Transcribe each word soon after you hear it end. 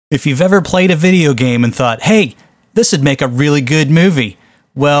If you've ever played a video game and thought, hey, this would make a really good movie,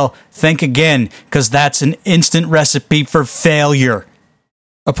 well, think again, because that's an instant recipe for failure.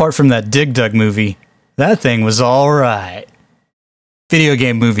 Apart from that Dig Dug movie, that thing was alright. Video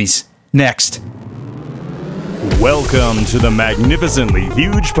game movies. Next. Welcome to the Magnificently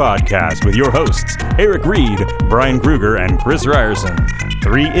Huge Podcast with your hosts, Eric Reed, Brian Kruger, and Chris Ryerson.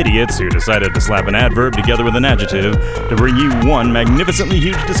 Three idiots who decided to slap an adverb together with an adjective to bring you one magnificently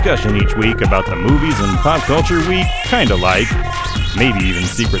huge discussion each week about the movies and pop culture we kinda like, maybe even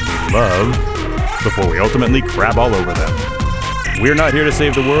secretly love, before we ultimately crap all over them. We're not here to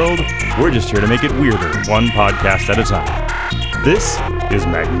save the world, we're just here to make it weirder, one podcast at a time. This is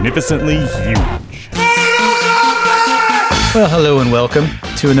Magnificently Huge. Well, hello and welcome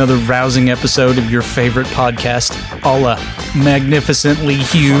to another rousing episode of your favorite podcast, a la Magnificently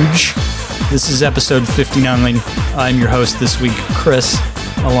Huge. This is episode 59. I'm your host this week, Chris,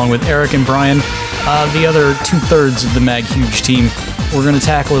 along with Eric and Brian, the other two-thirds of the Mag Huge team. We're going to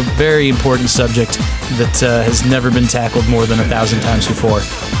tackle a very important subject that has never been tackled more than 1,000 times before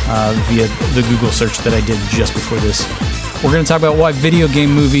via the Google search that I did just before this. We're going to talk about why video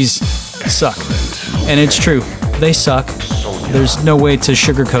game movies suck. And it's true. They suck. There's no way to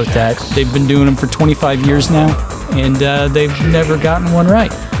sugarcoat that. They've been doing them for 25 years now, and they've never gotten one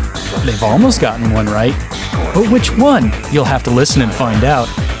right. They've almost gotten one right, but which one? You'll have to listen and find out.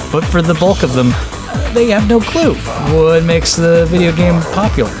 But for the bulk of them, they have no clue what makes the video game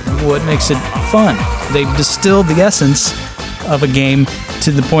popular, what makes it fun. They've distilled the essence of a game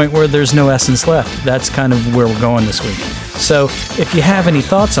to the point where there's no essence left. That's kind of where we're going this week. So if you have any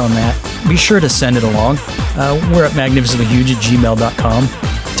thoughts on that, be sure to send it along. We're at magnificentlyhuge@gmail.com.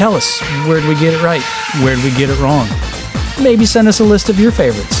 Tell us, where did we get it right? Where did we get it wrong? Maybe send us a list of your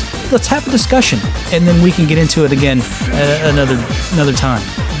favorites. Let's have a discussion, and then we can get into it again another time.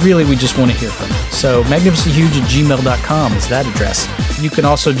 Really, we just want to hear from you. So magnificentlyhuge@gmail.com is that address. You can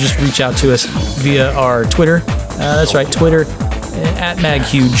also just reach out to us via our Twitter. That's right, Twitter, at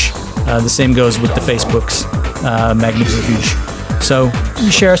maghuge. The same goes with the Facebooks, Magnificent Huge. So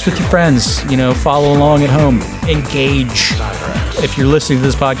share us with your friends, follow along at home, engage. If you're listening to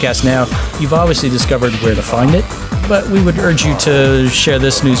this podcast now, you've obviously discovered where to find it, but we would urge you to share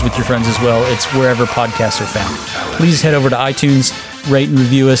this news with your friends as well. It's wherever podcasts are found. Please head over to iTunes, rate and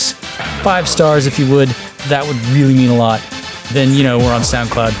review us. 5 stars if you would. That would really mean a lot. Then, we're on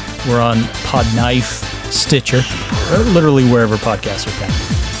SoundCloud, we're on Podknife, Stitcher, literally wherever podcasts are found.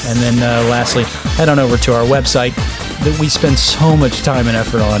 And then lastly, head on over to our website that we spend so much time and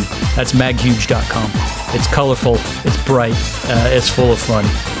effort on. That's maghuge.com. It's colorful, it's bright, it's full of fun.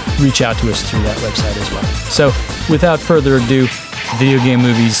 Reach out to us through that website as well. So, without further ado, video game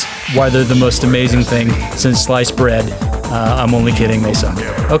movies, why they're the most amazing thing since sliced bread. I'm only kidding, they suck.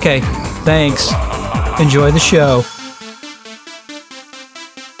 Okay, thanks. Enjoy the show.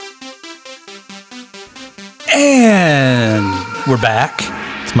 And we're back.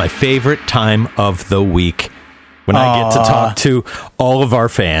 It's my favorite time of the week when I get to talk to all of our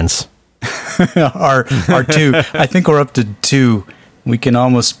fans. our two. I think we're up to 2. We can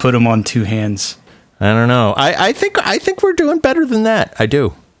almost put them on 2 hands. I don't know. I think we're doing better than that. I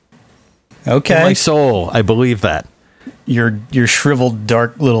do. Okay. In my soul, I believe that. Your shriveled,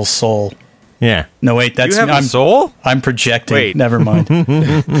 dark little soul. Yeah. No, wait. That's you have a soul? I'm projecting. Wait. Never mind.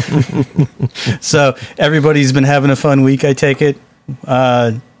 So everybody's been having a fun week, I take it.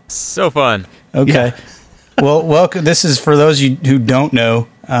 So fun. Okay. Yeah. Well, welcome. This is for those of you who don't know,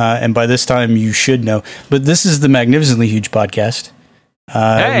 and by this time you should know, but this is the Magnificently Huge podcast.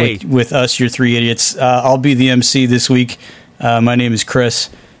 Hey. With us, your 3 idiots. I'll be the MC this week. My name is Chris,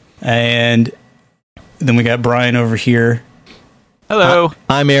 and then we got Brian over here. Hello.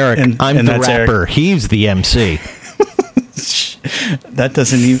 I'm Eric. I'm the rapper. Eric. He's the MC. That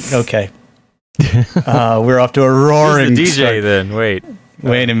doesn't even... Okay. We're off to a roaring Who's the DJ start. then?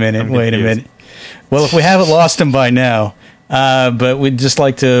 Wait a minute. Well, if we haven't lost him by now, but we'd just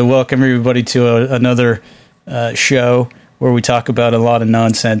like to welcome everybody to another show where we talk about a lot of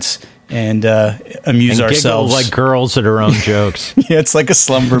nonsense and amuse ourselves. Like girls at our own jokes. Yeah, it's like a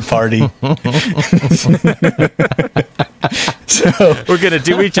slumber party. So we're going to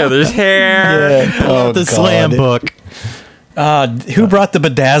do each other's hair. Yeah. Oh, the slam book. Who brought the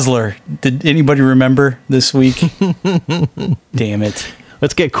bedazzler? Did anybody remember this week? Damn it.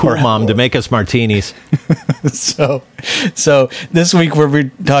 Let's get Cool Mom to make us martinis. So this week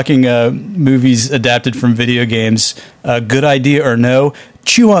we're talking movies adapted from video games. Good idea or no?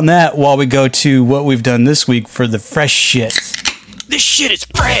 Chew on that while we go to what we've done this week for the fresh shit. This shit is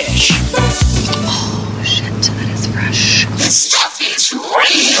fresh. Oh, shit, that is fresh. This stuff is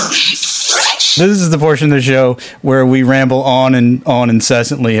real. This is the portion of the show where we ramble on and on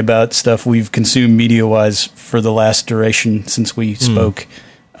incessantly about stuff we've consumed media-wise for the last duration since we spoke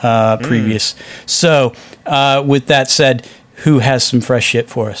previous. So, with that said, who has some fresh shit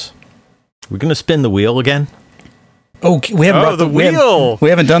for us? We're going to spin the wheel again? Oh, we haven't the wheel. We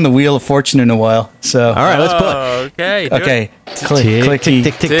haven't done the Wheel of Fortune in a while. So, All right, let's put. Okay. do okay, it. click, Tick, clicky.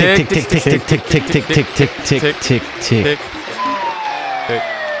 tick, tick, tick, tick, tick, tick, tick, tick, tick, tick, tick, tick, tick, tick. Tick.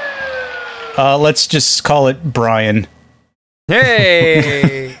 Let's just call it Brian.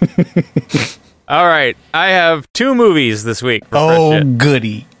 Hey. All right. I have 2 movies this week. For Oh, fresh shit.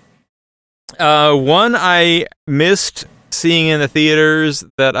 goody. One I missed seeing in the theaters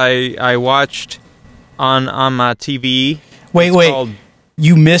that I watched on my TV. Wait. Called,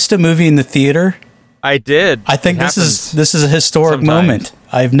 You missed a movie in the theater? I did. I think It this is happens a historic sometimes. moment.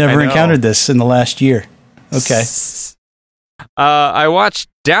 I've never I know. encountered this in the last year. Okay. I watched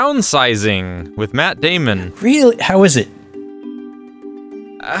Downsizing with Matt Damon. Really? How is it?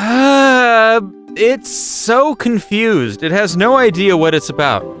 It's so confused. It has no idea what it's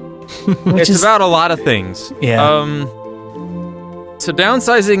about. It's about a lot of things. Yeah. So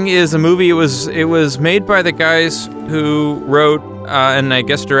Downsizing is a movie. It was made by the guys who wrote and I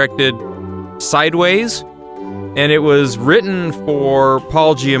guess directed Sideways, and it was written for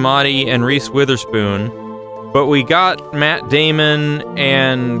Paul Giamatti and Reese Witherspoon. But we got Matt Damon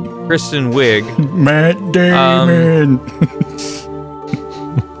and Kristen Wiig. Matt Damon.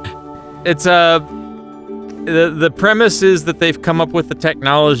 It's the premise is that they've come up with the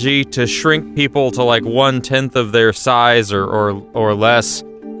technology to shrink people to like 1/10 of their size or less.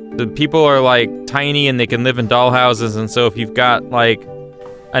 The people are like tiny and they can live in dollhouses, and so if you've got like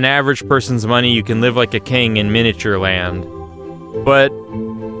an average person's money, you can live like a king in miniature land. But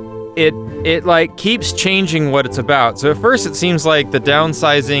it like keeps changing what it's about. So at first it seems like the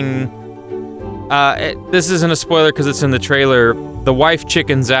downsizing. This isn't a spoiler because it's in the trailer. The wife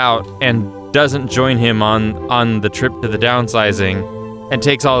chickens out and doesn't join him on the trip to the downsizing, and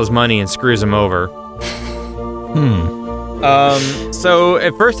takes all his money and screws him over. So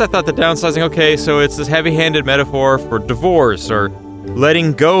at first I thought the downsizing, okay, so it's this heavy-handed metaphor for divorce or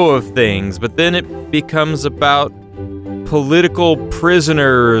letting go of things, but then it becomes about political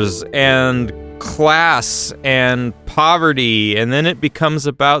prisoners and class and poverty, and then it becomes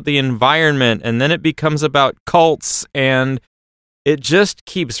about the environment, and then it becomes about cults, and it just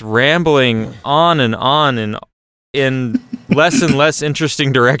keeps rambling on and in less and less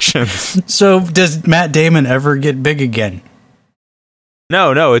interesting directions. So does Matt Damon ever get big again?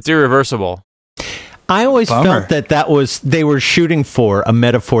 No, it's irreversible. I always Bummer. felt that they were shooting for a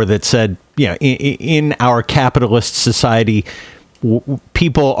metaphor that said, in our capitalist society,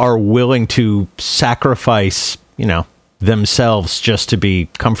 people are willing to sacrifice, themselves just to be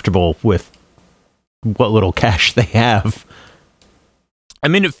comfortable with what little cash they have. I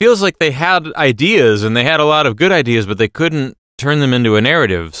mean, it feels like they had ideas, and they had a lot of good ideas, but they couldn't turn them into a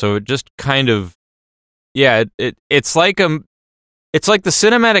narrative. So it just kind of, it's like the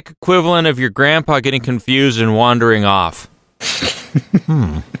cinematic equivalent of your grandpa getting confused and wandering off.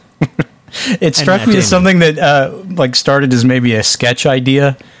 It struck me as something that started as maybe a sketch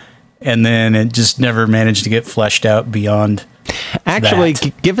idea, and then it just never managed to get fleshed out beyond. Actually,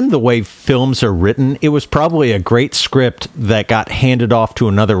 given the way films are written, it was probably a great script that got handed off to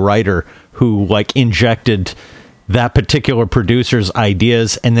another writer who injected that particular producer's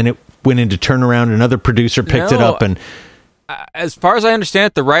ideas, and then it went into turnaround. Another producer picked it up, and as far as I understand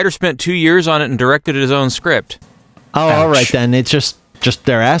it, the writer spent 2 years on it and directed his own script. all right then. It's just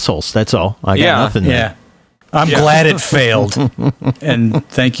they're assholes. That's all. I got nothing there. Yeah. I'm glad it failed, and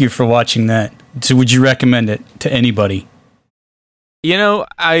thank you for watching that. So would you recommend it to anybody?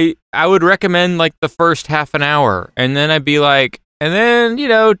 I would recommend the first half an hour, and then I'd be like, and then,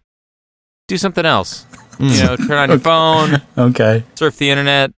 do something else. Turn on your phone. Okay. Surf the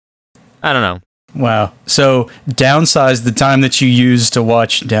internet. I don't know. Wow. So downsize the time that you use to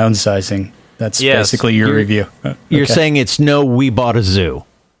watch Downsizing. That's basically your review. You're saying it's no We Bought a Zoo.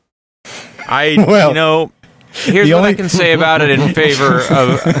 Here's what I can say about it in favor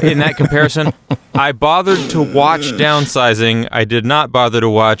of, in that comparison. I bothered to watch Downsizing. I did not bother to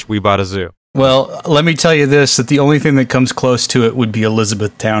watch We Bought a Zoo. Well, let me tell you this, that the only thing that comes close to it would be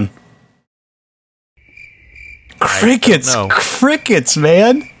Elizabethtown. Crickets! Crickets,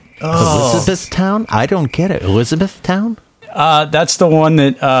 man! Oh. Elizabethtown? I don't get it. Elizabethtown? That's the one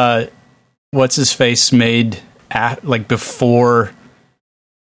that, what's-his-face made, before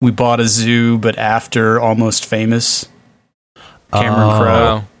We Bought a Zoo, but after Almost Famous. Cameron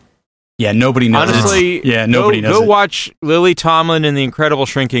Crowe. Yeah, nobody knows. Honestly, nobody knows. Go watch Lily Tomlin and the Incredible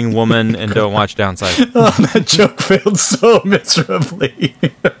Shrinking Woman, and don't watch Downsizing. Oh, that joke failed so miserably.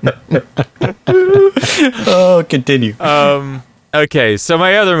 Oh, continue. Okay, so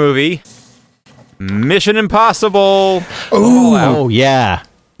my other movie, Mission Impossible. Oh, yeah.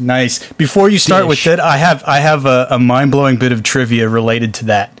 Nice. Before you start with it, I have a mind-blowing bit of trivia related to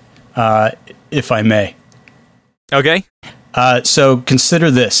that, if I may. Okay. So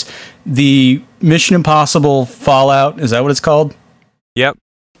consider this. The Mission Impossible Fallout, is that what it's called? Yep.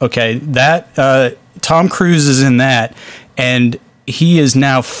 Okay, that Tom Cruise is in that, and he is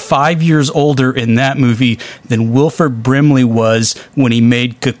now 5 years older in that movie than Wilford Brimley was when he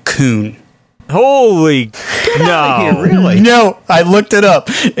made Cocoon. Holy no! Really? No, I looked it up.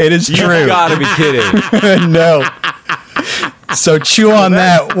 It is true. You gotta be kidding. No. So chew on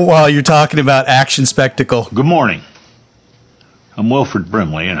that while you're talking about action spectacle. Good morning. I'm Wilford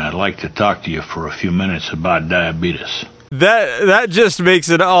Brimley, and I'd like to talk to you for a few minutes about diabetes. That just makes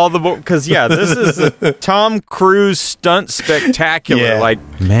it all the more, because this is a Tom Cruise stunt spectacular. Yeah. Like,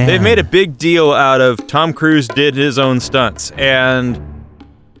 Man. they've made a big deal out of Tom Cruise did his own stunts, and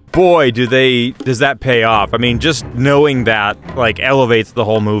boy, does that pay off. I mean, just knowing that elevates the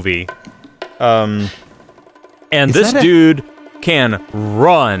whole movie. And this dude can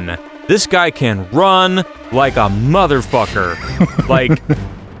run. This guy can run like a motherfucker.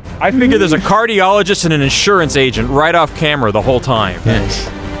 I figure there's a cardiologist and an insurance agent right off camera the whole time. Yes.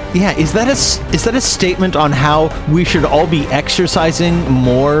 Yeah, is that a statement on how we should all be exercising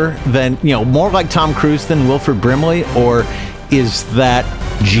more than, more like Tom Cruise than Wilford Brimley, or is that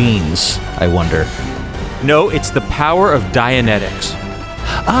genes, I wonder? No, it's the power of Dianetics.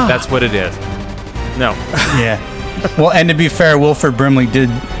 That's what it is. No. Yeah. Well, and to be fair, Wilford Brimley did,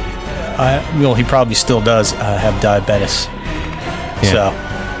 he probably still does have diabetes. Yeah. So,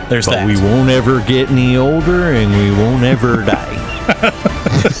 there's But that. we won't ever get any older, and we won't ever die.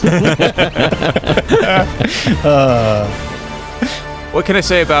 What can I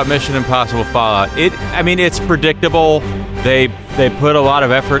say about Mission Impossible Fallout? It's predictable. They put a lot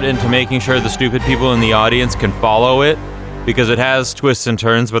of effort into making sure the stupid people in the audience can follow it, because it has twists and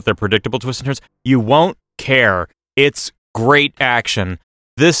turns, but they're predictable twists and turns. You won't care. It's great action.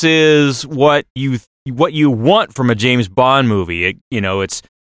 This is what you want from a James Bond movie. It's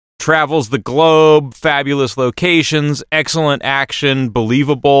travels the globe, fabulous locations, excellent action,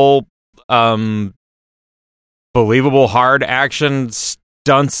 believable hard action,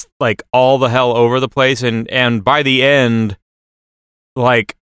 stunts all the hell over the place, and by the end,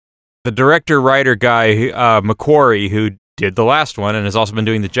 the director writer guy McQuarrie, who did the last one and has also been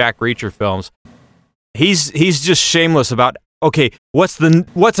doing the Jack Reacher films, he's just shameless about, okay, what's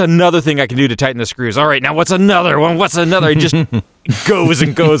another thing I can do to tighten the screws? All right, now what's another one? What's another? He just goes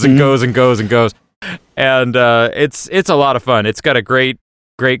and goes and goes and goes and goes, and it's a lot of fun. It's got a great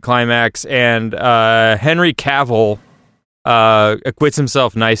climax, and Henry Cavill acquits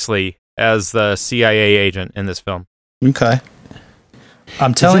himself nicely as the CIA agent in this film. Okay.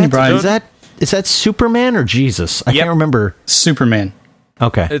 I'm telling you, Brian. Is that Superman or Jesus? I can't remember. Superman.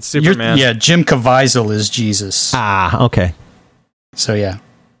 Okay. It's Superman. Jim Caviezel is Jesus. Okay. So yeah.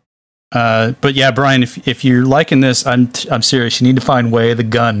 But yeah, Brian, if you're liking this, I'm serious. You need to find Way of the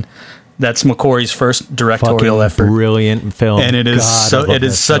Gun. That's McQuarrie's first directorial effort. Brilliant film, and it is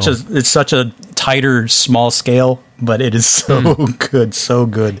such a tighter, small scale, but it is so good, so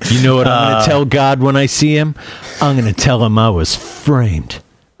good. You know what I'm going to tell God when I see him? I'm going to tell him I was framed.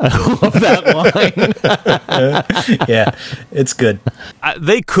 I love that line. Yeah, it's good.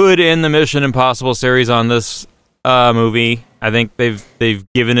 They could end the Mission Impossible series on this movie. I think they've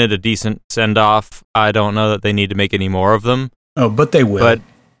given it a decent send off. I don't know that they need to make any more of them. Oh, but they will. But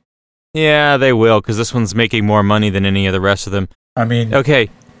yeah, they will, because this one's making more money than any of the rest of them. I mean, okay.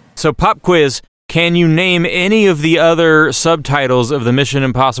 So pop quiz: can you name any of the other subtitles of the Mission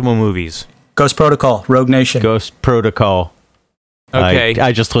Impossible movies? Ghost Protocol, Rogue Nation. Ghost Protocol. Okay.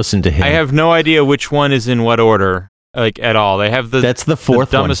 I just listened to him. I have no idea which one is in what order, at all. They have that's the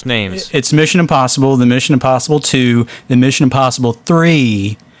fourth dumbest one. names. It's Mission Impossible, the Mission Impossible 2, the Mission Impossible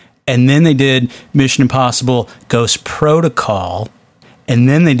 3, and then they did Mission Impossible Ghost Protocol, and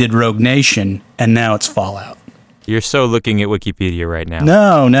then they did Rogue Nation, and now it's Fallout. You're so looking at Wikipedia right now.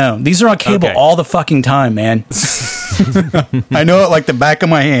 No. These are on cable all the fucking time, man. I know it like the back of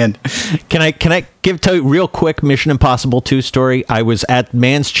my hand. Can I tell you real quick Mission Impossible 2 story? I was at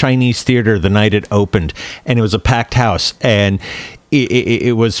Mann's Chinese Theater the night it opened, and it was a packed house, and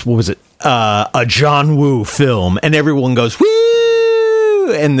it was, what was it? A John Woo film, and everyone goes,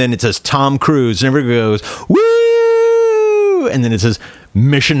 woo! And then it says Tom Cruise, and everyone goes, woo! and then it says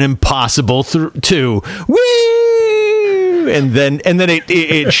Mission Impossible 2. Woo! And then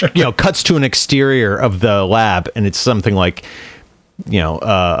it cuts to an exterior of the lab, and it's something like,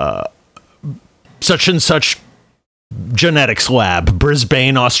 such and such genetics lab,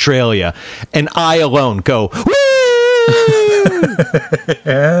 Brisbane, Australia, and I alone go, woo!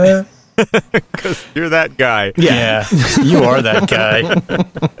 Because you're that guy. Yeah, you are that guy.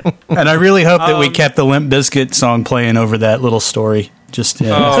 And I really hope that we kept the Limp Bizkit song playing over that little story. Just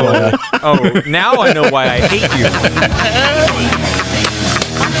now I know why I hate you.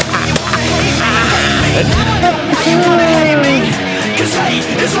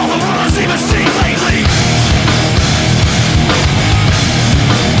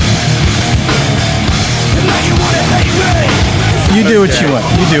 You do what you want.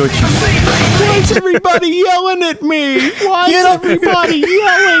 You do what you want. Why is everybody yelling at me? Why is everybody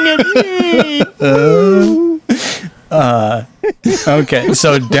yelling at me? Okay,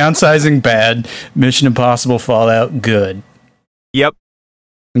 so Downsizing bad, Mission Impossible Fallout good. Yep.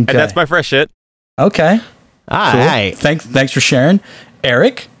 Okay. And that's my fresh shit. Okay. All Cool. right. Thanks for sharing.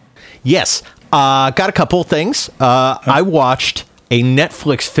 Eric? Yes. Got a couple of things. I watched a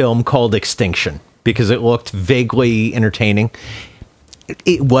Netflix film called Extinction because it looked vaguely entertaining.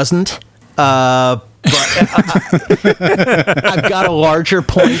 It wasn't. But I've got a larger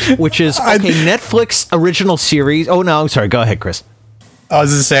point, which is, okay, Netflix original series. Oh, no, I'm sorry. Go ahead, Chris. I was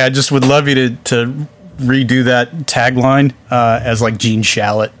going to say, I just would love you to redo that tagline as like Gene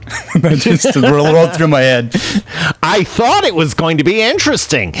Shalit. That just rolled through my head. I thought it was going to be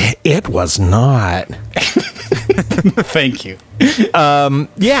interesting. It was not. Thank you.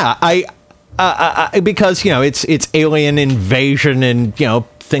 Yeah, I because it's alien invasion and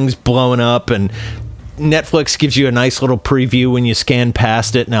things blowing up, and Netflix gives you a nice little preview when you scan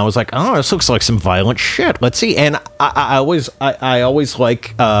past it, and I was like, oh, this looks like some violent shit. Let's see. And I always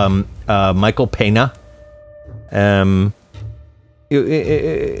like Michael Pena.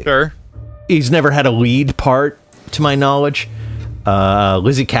 Sure. He's never had a lead part, to my knowledge.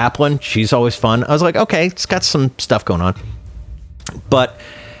 Lizzie Kaplan, she's always fun. I was like, okay, it's got some stuff going on. But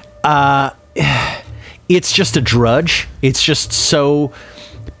it's just a drudge. It's just so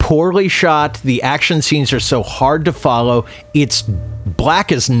poorly shot. The action scenes are so hard to follow. It's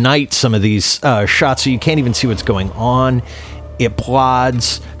black as night, some of these shots, so you can't even see what's going on. It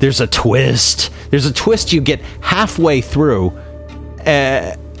plods. There's a twist. You get halfway through,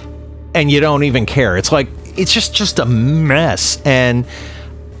 and you don't even care. It's like, it's just a mess. And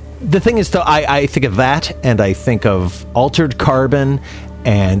the thing is, though, I think of that, and I think of Altered Carbon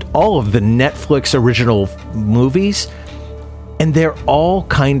and all of the Netflix original movies, and they're all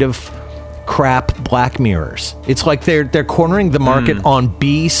kind of crap Black Mirrors. It's like they're cornering the market on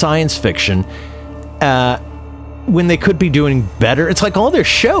B science fiction when they could be doing better. It's like all their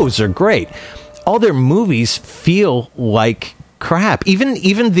shows are great. All their movies feel like crap. Even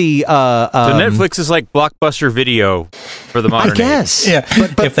the Netflix is like Blockbuster Video for the modern I guess. Yeah,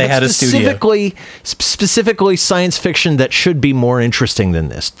 but if they had a studio. Specifically science fiction that should be more interesting than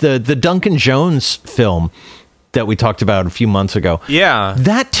this. The Duncan Jones film that we talked about a few months ago. Yeah.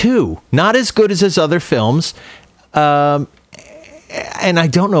 That too. Not as good as his other films. And I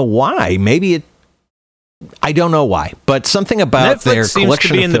don't know why. I don't know why. But something about Netflix their seems collection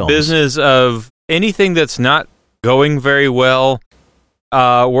to be of in films. the business of anything that's not going very well.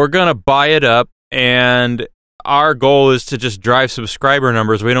 We're going to buy it up, and our goal is to just drive subscriber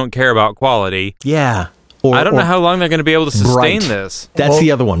numbers. We don't care about quality. Yeah. I don't know how long they're going to be able to sustain Bright. this. That's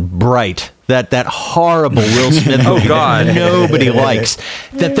the other one, Bright. That horrible Will Smith movie God. that nobody likes.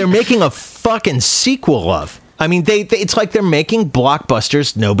 That they're making a fucking sequel of. I mean, it's like they're making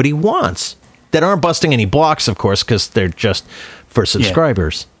blockbusters nobody wants. That aren't busting any blocks, of course, because they're just for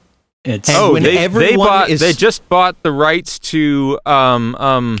subscribers. Yeah. It's They just bought the rights to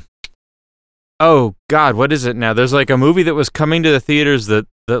oh God, what is it now? There's like a movie that was coming to the theaters that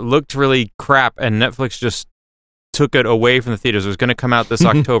looked really crap, and Netflix just took it away from the theaters. It was going to come out this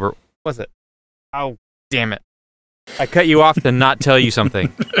October. What was it? Oh, damn it. I cut you off to not tell you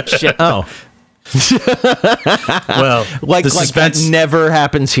something. Shit. Oh. Well, like that never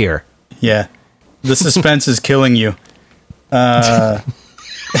happens here. Yeah. The suspense is killing you.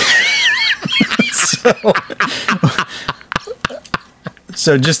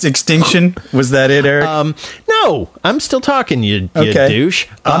 So just Extinction? Was that it, Eric? No, I'm still talking, you douche.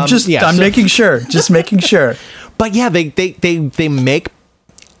 I'm making sure. Just making sure. But yeah, they make.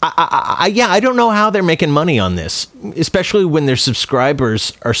 I don't know how they're making money on this, especially when their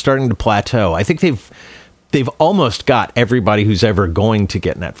subscribers are starting to plateau. I think they've almost got everybody who's ever going to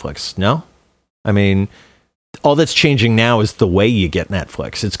get Netflix. No, I mean, all that's changing now is the way you get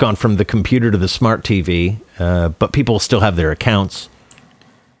Netflix. It's gone from the computer to the smart TV, but people still have their accounts.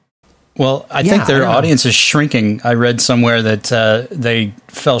 Well, I think their audience is shrinking. I read somewhere that they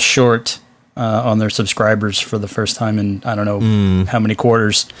fell short on their subscribers for the first time in, I don't know how many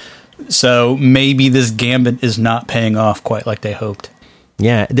quarters. So maybe this gambit is not paying off quite like they hoped.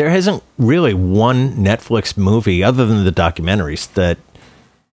 Yeah, there hasn't really one Netflix movie other than the documentaries that...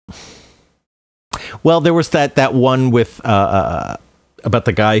 Well, there was that one with about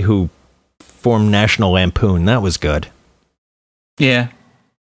the guy who formed National Lampoon. That was good. Yeah,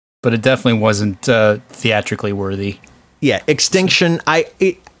 but it definitely wasn't theatrically worthy. Yeah, Extinction. I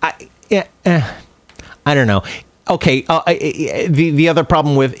don't know. Okay, the other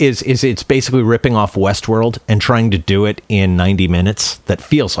problem with is it's basically ripping off Westworld and trying to do it in 90 minutes. That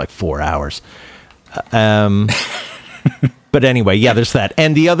feels like 4 hours. But anyway, yeah, there's that.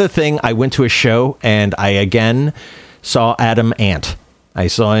 And the other thing, I went to a show and I again saw Adam Ant. I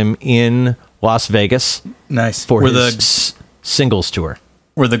saw him in Las Vegas. Nice. For his singles tour.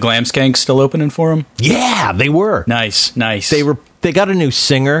 Were the Glam Skanks still opening for him? Yeah, they were. Nice. They got a new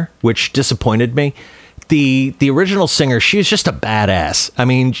singer, which disappointed me. The original singer, she was just a badass. I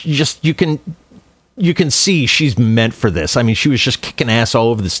mean, you can see she's meant for this. I mean, she was just kicking ass all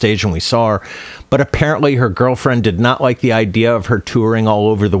over the stage when we saw her. But apparently her girlfriend did not like the idea of her touring all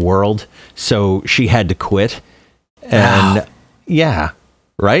over the world, so she had to quit. And yeah,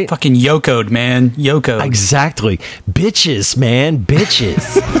 right? Fucking Yoko'd, man. Yoko'd. Exactly. Bitches, man.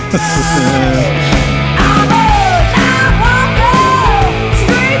 Bitches.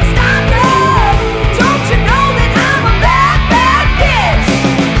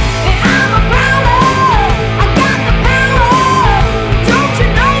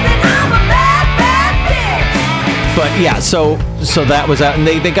 But yeah, so that was out, and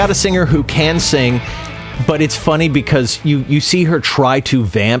they got a singer who can sing, but it's funny because you see her try to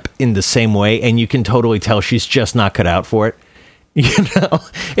vamp in the same way, and you can totally tell she's just not cut out for it. You know,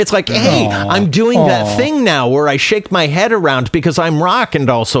 it's like, hey, I'm doing that thing now where I shake my head around because I'm rock and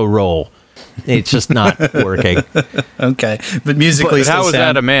also roll. It's just not working. Okay, but musically, how was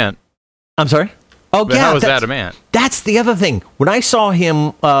Adam Ant? I'm sorry. Oh, but yeah, how was Adam Ant? That's the other thing. When I saw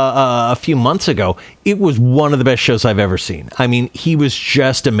him a few months ago, it was one of the best shows I've ever seen. I mean, he was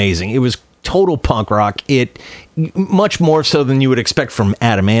just amazing. It was total punk rock. It much more so than you would expect from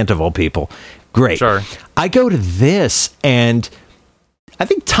Adam Ant, of all people. Great. Sure. I go to this, and I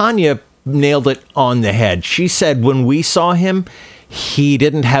think Tanya nailed it on the head. She said when we saw him, he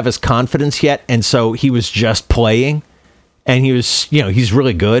didn't have his confidence yet, and so he was just playing. And he was, he's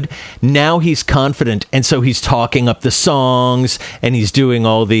really good. Now he's confident, and so he's talking up the songs, and he's doing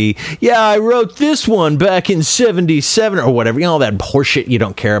all the, I wrote this one back in 77, or whatever, all that horseshit you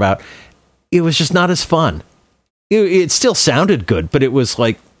don't care about. It was just not as fun. It still sounded good, but it was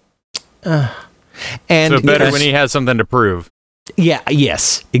like, and so better when he has something to prove. Yeah,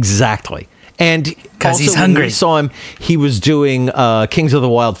 yes, exactly. And because he's hungry. When we saw him, he was doing Kings of the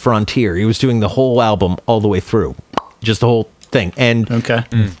Wild Frontier. He was doing the whole album all the way through. Just the whole thing. And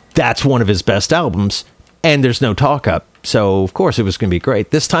that's one of his best albums. And there's no talk up. So, of course, it was going to be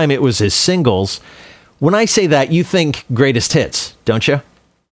great. This time it was his singles. When I say that, you think greatest hits, don't you?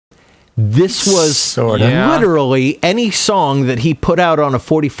 This was literally any song that he put out on a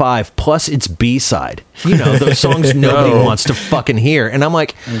 45 plus its B-side. Those songs nobody wants to fucking hear. And I'm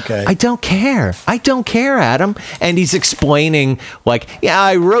like, I don't care. I don't care, Adam. And he's explaining, like,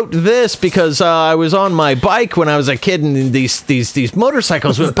 I wrote this because I was on my bike when I was a kid and these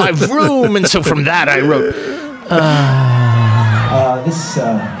motorcycles went by vroom. And so from that I wrote...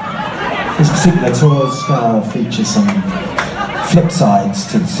 This particular tour is going to feature some flip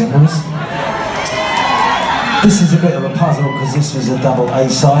sides to the singles. This is a bit of a puzzle because this was a double A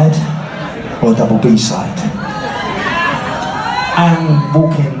side or a double B side. And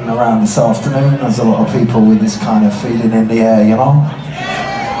walking around this afternoon, there's a lot of people with this kind of feeling in the air,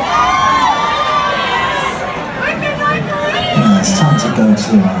 it's time to go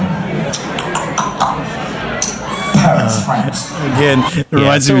to Paris, France. Again, it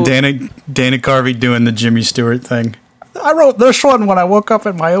reminds me of Dana Carvey doing the Jimmy Stewart thing. I wrote this one when I woke up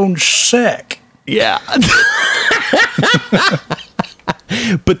in my own sick. Yeah.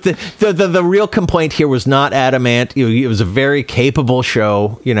 But the real complaint here was not Adam Ant. It was a very capable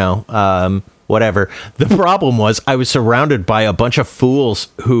show, whatever. The problem was I was surrounded by a bunch of fools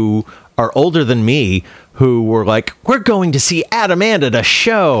who are older than me who were like, we're going to see Adam Ant at a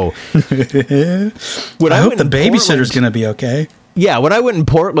show. I hope the babysitter's going to be okay. Yeah, when I went in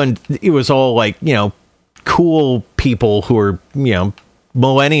Portland, it was all like, cool people who were,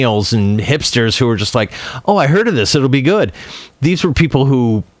 millennials and hipsters who were just like, oh, I heard of this, it'll be good. These were people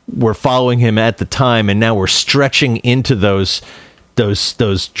who were following him at the time, and now we're stretching into those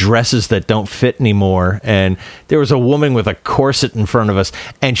dresses that don't fit anymore. And there was a woman with a corset in front of us,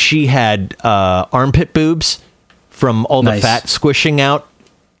 and she had armpit boobs from all the fat squishing out.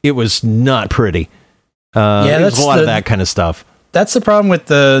 It was not pretty. There's a lot of that kind of stuff. That's the problem with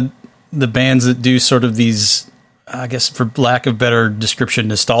the bands that do sort of these, I guess, for lack of better description,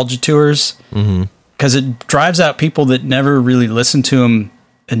 nostalgia tours. Because it drives out people that never really listened to them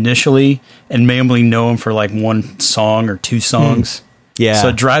initially and may only know them for like one song or two songs. So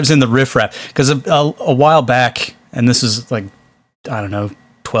it drives in the riffraff. Because a while back, and this is like, I don't know,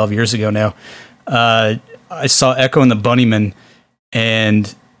 12 years ago now, I saw Echo and the Bunnymen,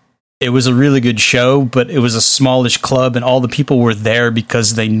 and it was a really good show, but it was a smallish club, and all the people were there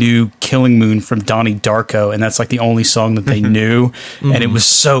because they knew Killing Moon from Donnie Darko, and that's like the only song that they knew. And it was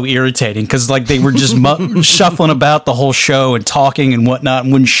so irritating because like they were just shuffling about the whole show and talking and whatnot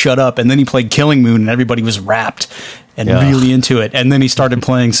and wouldn't shut up. And then he played Killing Moon, and everybody was rapt and really into it. And then he started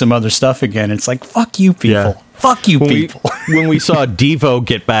playing some other stuff again. It's like, fuck you people. Fuck you people. When we saw Devo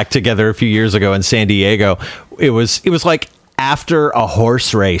get back together a few years ago in San Diego, it was like after a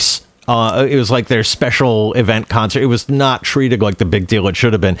horse race. It was like their special event concert. It was not treated like the big deal it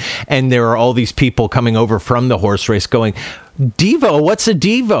should have been. And there are all these people coming over from the horse race going, Devo, what's a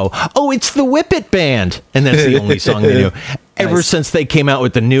Devo? Oh, it's the Whip It Band. And that's the only song they knew. Ever since they came out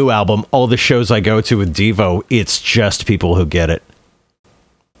with the new album, all the shows I go to with Devo, it's just people who get it.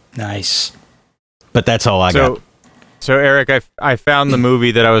 Nice. But that's all I got. So, Eric, I found the movie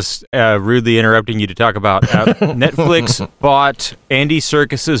that I was rudely interrupting you to talk about. Netflix bought Andy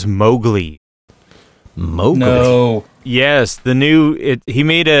Serkis's Mowgli. Mowgli? No. Yes, he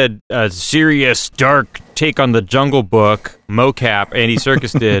made a serious, dark take on the Jungle Book, mocap, Andy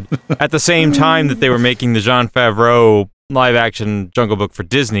Serkis did, at the same time that they were making the Jon Favreau live-action Jungle Book for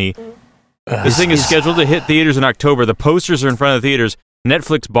Disney. This thing is scheduled to hit theaters in October. The posters are in front of the theaters.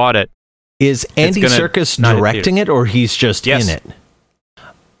 Netflix bought it. Is Andy Serkis directing it, or he's just in it?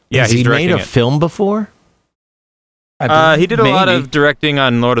 Yeah, Has he made a film before? He did a lot of directing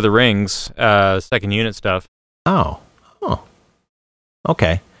on Lord of the Rings, second unit stuff. Oh.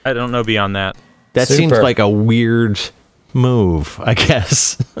 Okay. I don't know beyond that. That seems like a weird move, I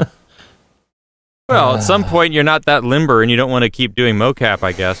guess. Well, at some point, you're not that limber, and you don't want to keep doing mocap,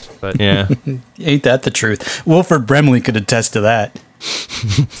 I guess. But yeah, ain't that the truth? Wilford Brimley could attest to that.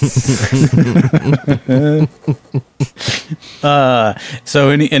 So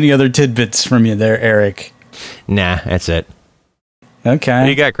any other tidbits from you there, Eric? Nah, that's it. Okay. What do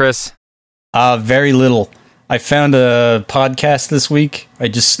you got, Chris? Very little. I found a podcast this week. I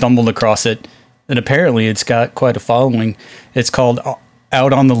just stumbled across it, and apparently it's got quite a following. It's called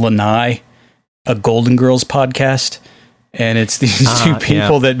Out on the Lanai, a Golden Girls podcast. And it's these two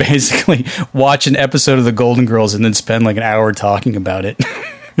people that basically watch an episode of the Golden Girls and then spend like an hour talking about it.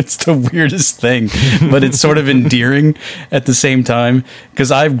 It's the weirdest thing, but it's sort of endearing at the same time because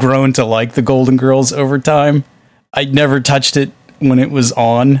I've grown to like the Golden Girls over time. I never touched it when it was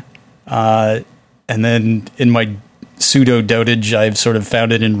on. And then in my pseudo dotage, I've sort of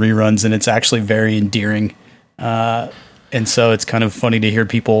found it in reruns, and it's actually very endearing. And so it's kind of funny to hear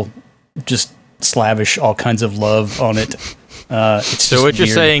people just slavish all kinds of love on it. So what you're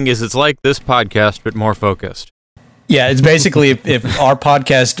saying is it's like this podcast, but more focused. Yeah, it's basically if our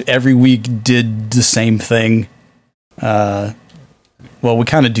podcast every week did the same thing. Well, we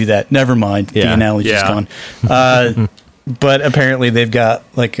kind of do that. Never mind. The analogy's gone. But apparently they've got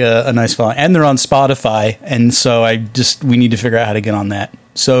like a nice following, and they're on Spotify. And so we need to figure out how to get on that.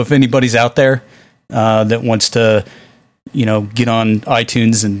 So if anybody's out there that wants to, get on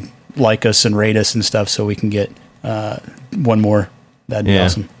iTunes and like us and rate us and stuff so we can get one more, that'd be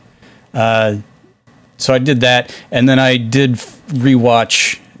awesome. So I did that, and then I did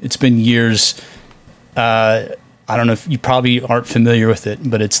rewatch, it's been years, I don't know if you probably aren't familiar with it,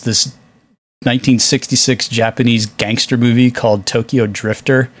 but it's this 1966 Japanese gangster movie called Tokyo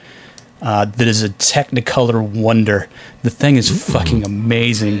Drifter. That is a Technicolor wonder. The thing is fucking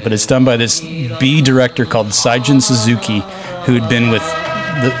amazing, but it's done by this B director called Seijun Suzuki, who had been with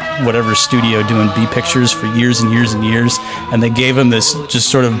whatever studio doing B pictures for years and years and years, and they gave him this just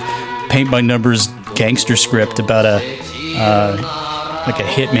sort of paint by numbers gangster script about a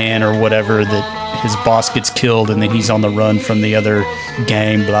hitman or whatever, that his boss gets killed and then he's on the run from the other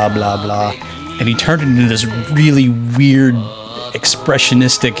gang, blah blah blah, and he turned it into this really weird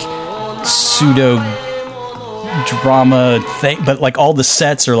expressionistic pseudo drama thing, but like all the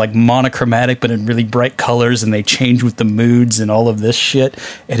sets are like monochromatic, but in really bright colors, and they change with the moods and all of this shit.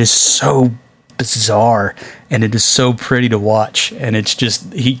 It is so bizarre, and it is so pretty to watch. And it's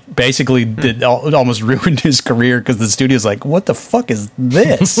just, he basically almost ruined his career because the studio's like, what the fuck is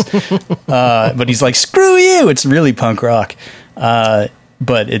this? But he's like, screw you. It's really punk rock.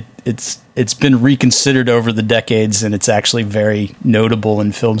 But it's been reconsidered over the decades, and it's actually very notable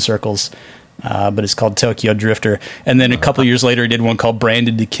in film circles. But it's called Tokyo Drifter. And then a couple years later, he did one called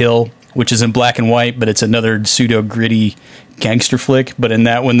Branded to Kill, which is in black and white, but it's another pseudo gritty gangster flick. But in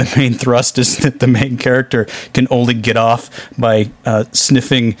that one, the main thrust is that the main character can only get off by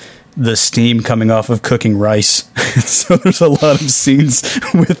sniffing the steam coming off of cooking rice. So there's a lot of scenes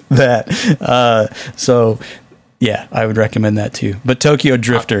with that. So yeah, I would recommend that too. But Tokyo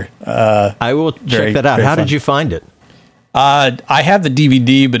Drifter, I will check that out. How did you find it? I have the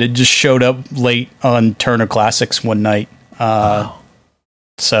DVD, but it just showed up late on Turner Classics one night.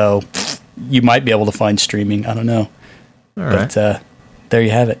 So you might be able to find streaming. I don't know. All right. But there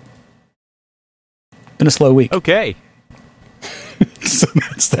you have it. Been a slow week. Okay. So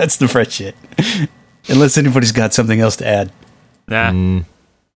that's the fresh shit. Unless anybody's got something else to add. Nah.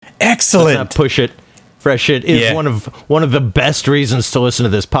 Excellent. Let's not push it. Fresh Shit is one of the best reasons to listen to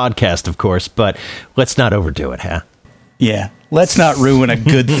this podcast, of course, but let's not overdo it, huh? Yeah. Let's not ruin a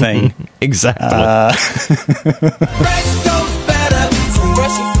good thing. Exactly.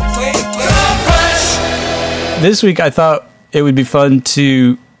 This week I thought it would be fun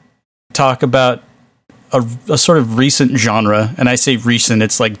to talk about a sort of recent genre, and I say recent,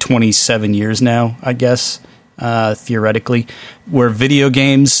 it's like 27 years now, I guess, theoretically, where video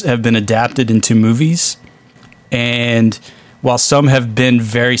games have been adapted into movies. And while some have been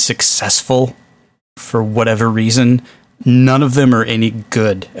very successful for whatever reason, none of them are any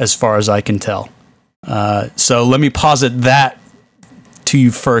good as far as I can tell. So let me posit that to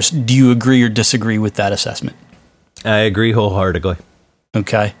you first. Do you agree or disagree with that assessment? I agree wholeheartedly.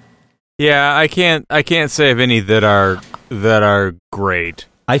 Okay. Yeah, I can't say of any that are great.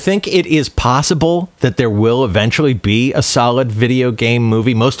 I think it is possible that there will eventually be a solid video game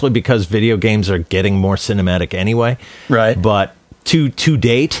movie, mostly because video games are getting more cinematic anyway. Right. But to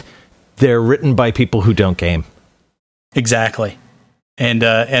date, they're written by people who don't game. Exactly. And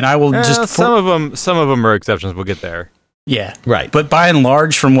I will just some of them are exceptions. We'll get there. Yeah. Right. But by and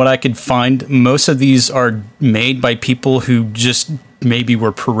large, from what I could find, most of these are made by people who just maybe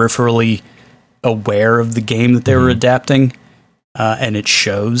were peripherally aware of the game that they were adapting, and it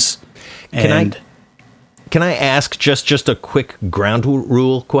shows. Can I ask just a quick ground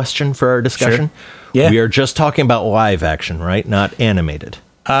rule question for our discussion? Sure. Yeah. We are just talking about live action, right? Not animated.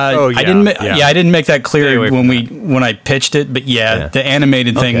 I didn't make that clear when I pitched it, but the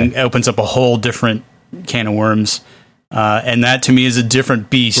animated thing opens up a whole different can of worms. And that to me is a different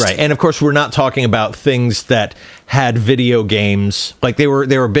beast. Right. And of course, we're not talking about things that had video games. Like they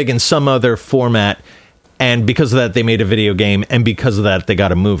were big in some other format. And because of that, they made a video game. And because of that, they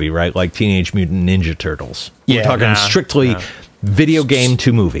got a movie, right? Like Teenage Mutant Ninja Turtles. We're talking strictly video game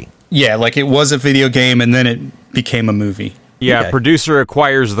to movie. Yeah, like it was a video game and then it became a movie. Yeah, producer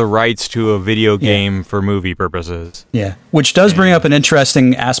acquires the rights to a video game for movie purposes. Yeah. Which does bring up an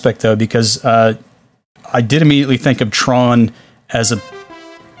interesting aspect, though, because I did immediately think of Tron as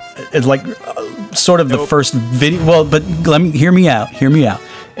sort of the first video. Well, but hear me out.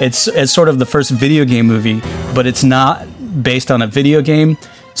 It's sort of the first video game movie, but it's not based on a video game,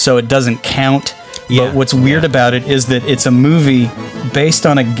 so it doesn't count. Yeah. But what's weird about it is that it's a movie based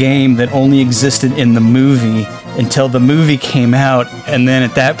on a game that only existed in the movie until the movie came out, and then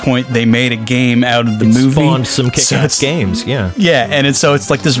at that point they made a game out of the movie. Spawned some kick-ass games, yeah. Yeah, and it's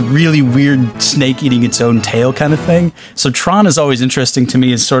like this really weird snake eating its own tail kind of thing. So Tron is always interesting to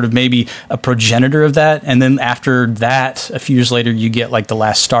me as sort of maybe a progenitor of that, and then after that, a few years later, you get like The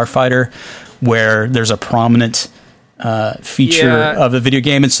Last Starfighter, where there's a prominent feature of the video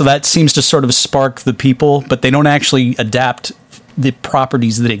game, and so that seems to sort of spark the people, but they don't actually adapt the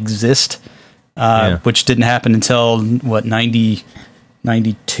properties that exist, which didn't happen until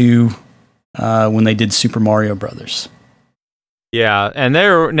 92 when they did Super Mario Brothers. Yeah, and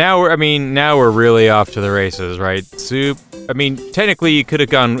now we're really off to the races, right? Technically you could have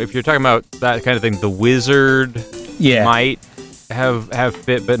gone, if you're talking about that kind of thing, The Wizard might have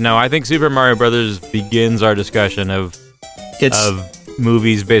fit, but no, I think Super Mario Brothers begins our discussion of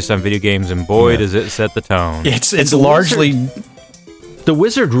movies based on video games, and boy, does it set the tone. It's largely The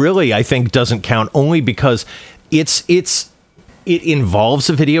Wizard really, I think, doesn't count only because it involves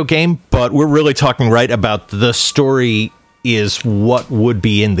a video game, but we're really talking about the story is what would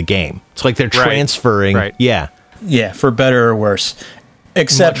be in the game. It's like they're transferring. Right. Yeah. Yeah, for better or worse.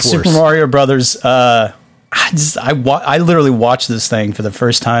 Except Much worse. Super Mario Brothers. I literally watched this thing for the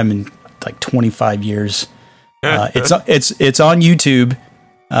first time in like 25 years. It's on YouTube.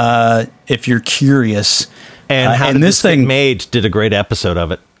 If you're curious. And How Did This Thing Made did a great episode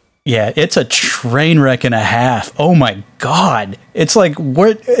of it. Yeah, it's a train wreck and a half. Oh my god! It's like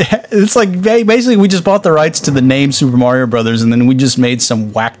basically we just bought the rights to the name Super Mario Brothers, and then we just made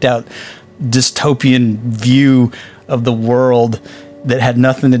some whacked out dystopian view of the world that had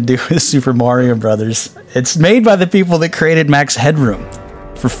nothing to do with Super Mario Brothers. It's made by the people that created Max Headroom,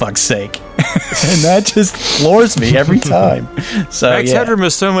 for fuck's sake, and that just floors me every time. So Max Headroom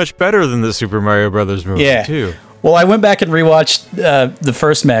is so much better than the Super Mario Brothers movie too. Well, I went back and rewatched the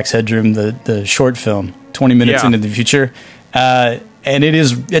first Max Headroom, the short film, 20 minutes into the future, and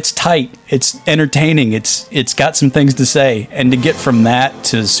it's tight, it's entertaining, it's got some things to say, and to get from that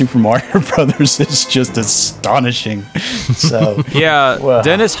to Super Mario Brothers is just astonishing. So wow.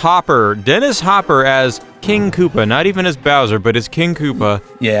 Dennis Hopper as King Koopa, not even as Bowser, but as King Koopa.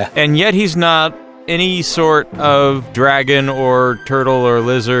 Yeah, and yet he's not any sort of dragon or turtle or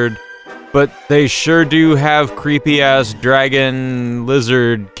lizard. But they sure do have creepy-ass dragon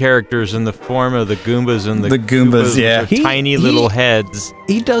lizard characters in the form of the Goombas and the Goombas, yeah. Tiny little heads.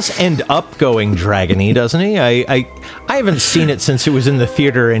 He does end up going dragon-y, doesn't he? I haven't seen it since it was in the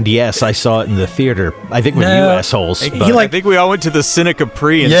theater, and yes, I saw it in the theater. I think with you assholes. I think we all went to the Cine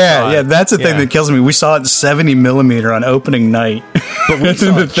Capri and saw it. Yeah, that's the thing that kills me. We saw it in 70 millimeter on opening night. But we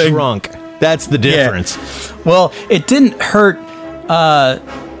saw it shrunk. That's the difference. Yeah. Well, it didn't hurt...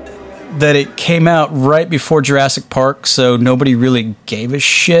 that it came out right before Jurassic Park, so nobody really gave a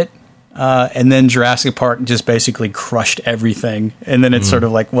shit. And then Jurassic Park just basically crushed everything. And then it's sort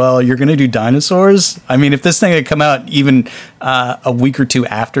of like, well, you're going to do dinosaurs? I mean, if this thing had come out even a week or two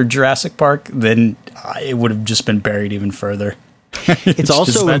after Jurassic Park, then it would have just been buried even further. It's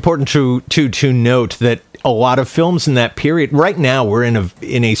also important to note that a lot of films in that period, right now we're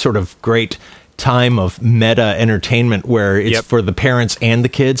in a sort of great time of meta entertainment where it's for the parents and the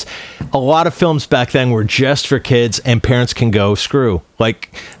kids. A lot of films back then were just for kids, and parents can go screw. Like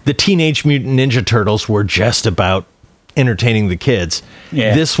the Teenage Mutant Ninja Turtles were just about entertaining the kids.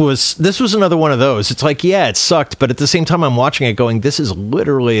 Yeah. This was another one of those. It's like, yeah, it sucked, but at the same time I'm watching it going, this is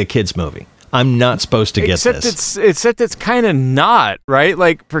literally a kids movie. I'm not supposed to get this. Except it's kind of not, right?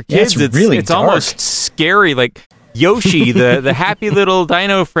 Like for kids, it's really dark. Almost scary. Like Yoshi, the happy little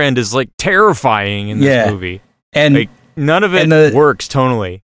dino friend, is like terrifying in this movie, and like, none of it works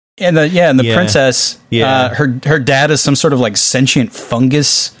tonally. And the princess, her dad is some sort of like sentient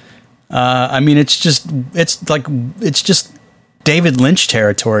fungus. I mean, it's just David Lynch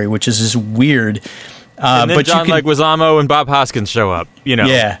territory, which is just weird. And then John Leguizamo and Bob Hoskins show up. You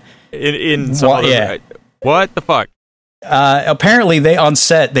know, in some other, what the fuck? Apparently, on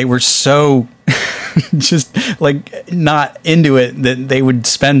set they were so. Just like not into it that they would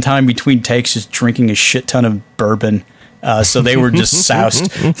spend time between takes just drinking a shit ton of bourbon. So they were just soused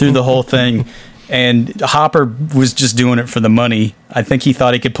through the whole thing. And Hopper was just doing it for the money. I think he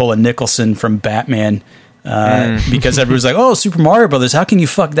thought he could pull a Nicholson from Batman because everyone's like, oh, Super Mario Brothers, how can you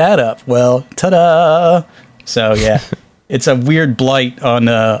fuck that up? Well, ta-da! So yeah, it's a weird blight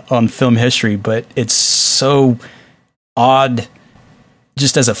on film history, but it's so odd.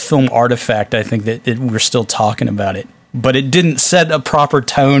 Just as a film artifact, I think that we're still talking about it. But it didn't set a proper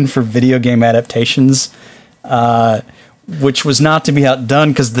tone for video game adaptations, which was not to be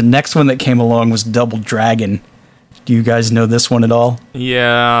outdone because the next one that came along was Double Dragon. Do you guys know this one at all?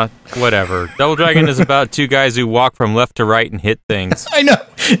 Yeah, whatever. Double Dragon is about two guys who walk from left to right and hit things. I know.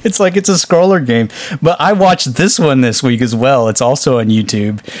 It's like it's a scroller game. But I watched this one this week as well. It's also on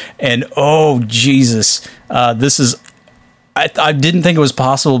YouTube. And oh, Jesus. This is... I didn't think it was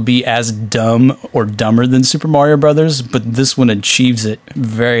possible to be as dumb or dumber than Super Mario Brothers, but this one achieves it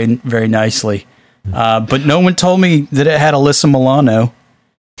very, very nicely. But no one told me that it had Alyssa Milano.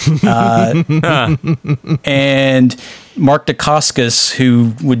 And Mark Dacascos,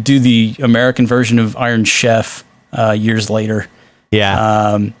 who would do the American version of Iron Chef years later.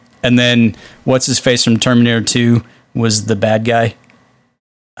 Yeah. And then what's his face from Terminator 2 was the bad guy.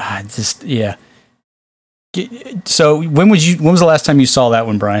 So when was the last time you saw that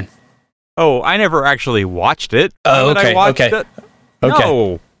one, Brian? Oh, I never actually watched it. Oh, okay. Okay.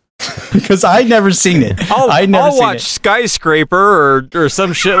 No. Because I'd never seen it. I'll watch Skyscraper or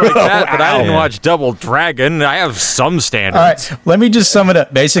some shit like that, but I didn't watch Double Dragon. I have some standards. All right, let me just sum it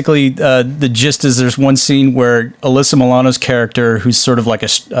up. Basically, the gist is there's one scene where Alyssa Milano's character, who's sort of like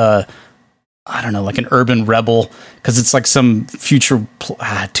a I don't know, like an urban rebel, because it's like some future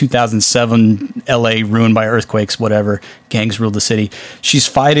 2007 LA ruined by earthquakes, whatever. Gangs rule the city. She's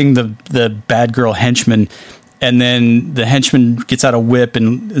fighting the bad girl henchman, and then the henchman gets out a whip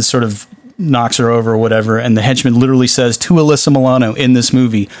and sort of knocks her over or whatever, and the henchman literally says to Alyssa Milano in this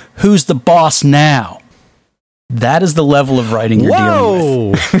movie, "Who's the boss now?" That is the level of writing you're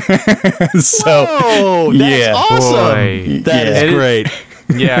dealing with. So, Whoa, that's awesome. Boy. That is great.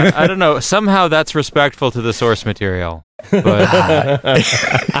 Yeah, I don't know. Somehow that's respectful to the source material. But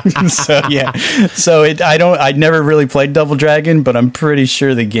I'd never really played Double Dragon, but I'm pretty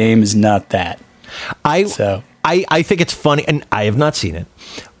sure the game is not that. I think it's funny, and I have not seen it,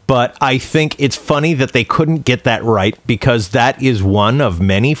 but I think it's funny that they couldn't get that right, because that is one of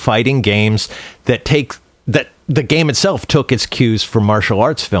many fighting games that the game itself took its cues from martial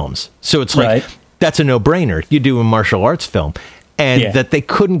arts films. So it's like, that's a no-brainer. You do a martial arts film. And that they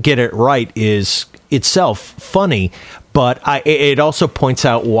couldn't get it right is itself funny, but it also points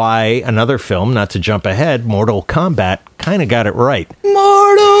out why another film, not to jump ahead, Mortal Kombat, kind of got it right.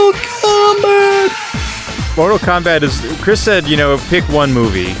 Mortal Kombat is, Chris said, pick one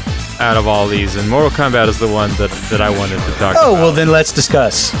movie out of all these, and Mortal Kombat is the one that I wanted to talk about. Oh, well, then let's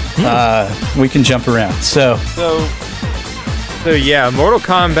discuss. We can jump around. So yeah, Mortal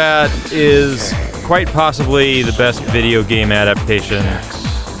Kombat is quite possibly the best video game adaptation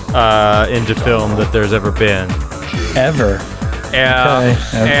into film that there's ever been. Ever.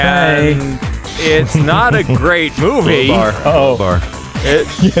 Okay. And it's not a great movie. Low bar.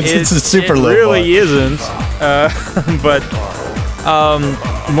 It's a super low bar. It really isn't. But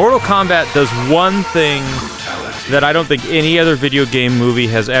Mortal Kombat does one thing that I don't think any other video game movie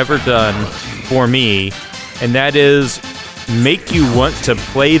has ever done for me, and that is make you want to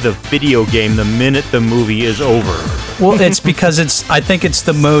play the video game the minute the movie is over. Well, it's because I think it's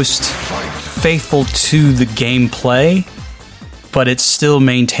the most faithful to the gameplay, but it still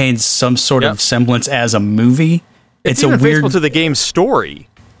maintains some sort of semblance as a movie. It's even faithful to the game's story.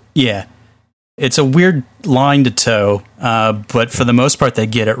 Yeah. It's a weird line to toe, but for the most part, they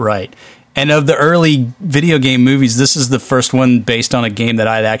get it right. And of the early video game movies, this is the first one based on a game that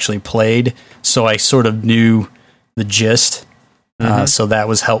I'd actually played, so I sort of knew the gist, so that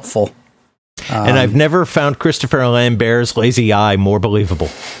was helpful. And I've never found Christopher Lambert's lazy eye more believable.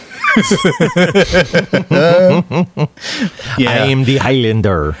 I am the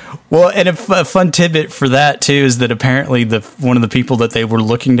Highlander. Well, and a fun tidbit for that too is that apparently one of the people that they were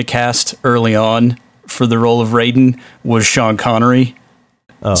looking to cast early on for the role of Raiden was Sean Connery.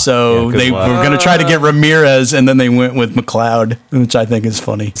 So they were going to try to get Ramirez, and then they went with McLeod, which I think is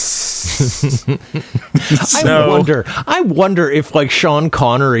funny. I wonder if like Sean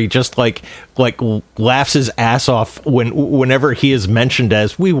Connery just like laughs his ass off whenever he is mentioned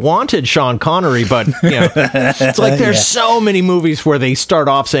as, we wanted Sean Connery, but it's like there's so many movies where they start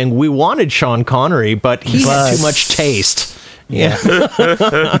off saying we wanted Sean Connery, but he had too much taste.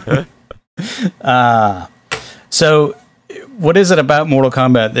 So what is it about Mortal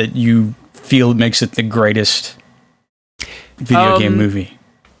Kombat that you feel makes it the greatest video game movie?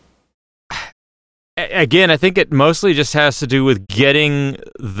 Again, I think it mostly just has to do with getting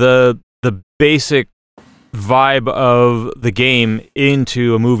the basic vibe of the game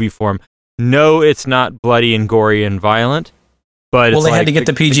into a movie form. No, it's not bloody and gory and violent, but they had to get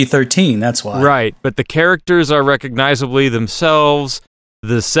the PG-13, that's why. Right, but the characters are recognizably themselves.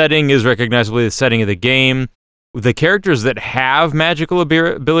 The setting is recognizably the setting of the game. The characters that have magical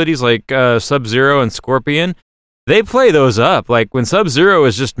abilities like Sub-Zero and Scorpion, they play those up. Like when Sub-Zero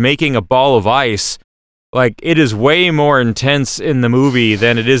is just making a ball of ice, like it is way more intense in the movie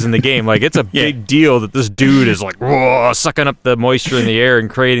than it is in the game. Like it's a big deal that this dude is like sucking up the moisture in the air and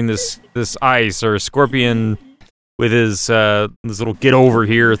creating this ice. Or Scorpion with his little get over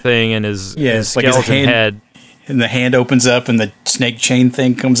here thing and his skeleton like his head. And the hand opens up and the snake chain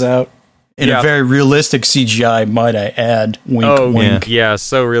thing comes out. In a very realistic CGI, might I add? Wink, wink. Yeah,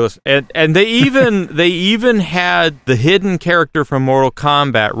 so realistic. And they even had the hidden character from Mortal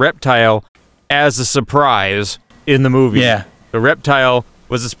Kombat, Reptile, as a surprise in the movie. Yeah, the Reptile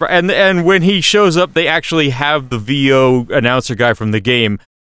was a surprise, and when he shows up, they actually have the VO announcer guy from the game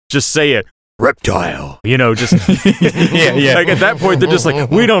just say it. Reptile, just Like at that point, they're just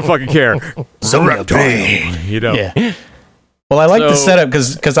like, we don't fucking care. So Reptile, Yeah. Well, I like the setup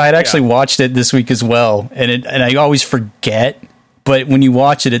because I had actually watched it this week as well, and I always forget. But when you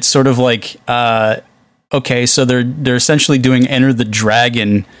watch it, it's sort of like, okay, so they're essentially doing Enter the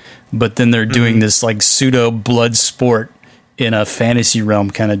Dragon, but then they're doing this like pseudo blood sport in a fantasy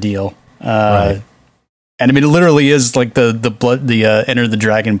realm kind of deal. Right. And I mean, it literally is like the Enter the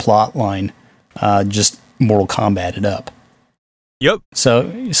Dragon plot line. just Mortal Kombat-ed up. Yep. So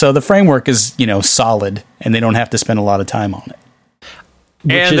the framework is, solid, and they don't have to spend a lot of time on it.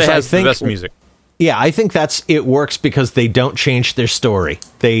 And it has the best music. Yeah, I think it works because they don't change their story.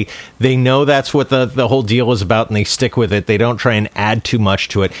 They know that's what the whole deal is about, and they stick with it. They don't try and add too much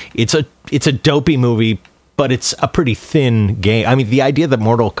to it. It's a dopey movie, but it's a pretty thin game. I mean, the idea that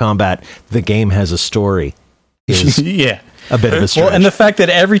Mortal Kombat, the game, has a story is yeah. a bit of a stretch. Well, and the fact that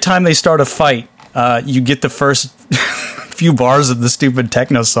every time they start a fight, you get the first few bars of the stupid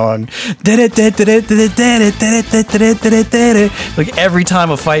techno song. Like every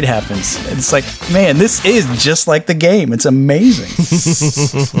time a fight happens, it's like, man, this is just like the game. It's amazing.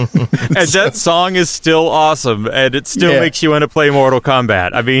 And that song is still awesome, and it still makes you want to play Mortal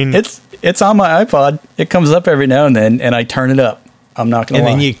Kombat. I mean, it's on my iPod. It comes up every now and then, and I turn it up. I'm not gonna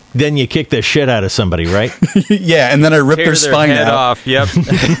lie. And then you kick the shit out of somebody, right? Yeah, and then I rip their spine head out. off. Yep.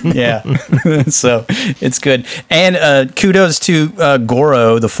 Yeah. So it's good. And kudos to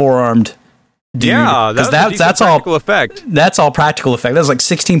Goro, the four-armed dude. Yeah, that's all practical effect. That's all practical effect. That was like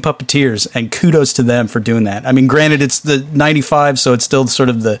 16 puppeteers, and kudos to them for doing that. I mean, granted, it's the 95, so it's still sort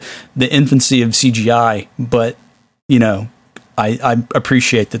of the infancy of CGI, but I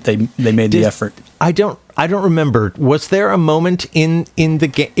appreciate that they made the effort. I don't remember. Was there a moment in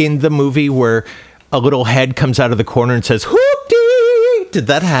the movie where a little head comes out of the corner and says "Whoop-dee"? Did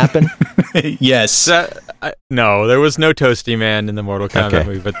that happen? Yes. No, there was no Toasty Man in the Mortal Kombat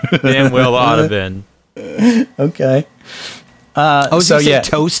movie, but damn well ought to have been. Okay. So he said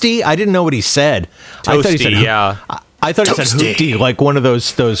Toasty? I didn't know what he said. Toasty, I thought he said, yeah. I thought he said Hoopty, like one of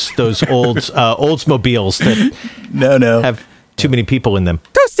those Oldsmobiles that no have too many people in them.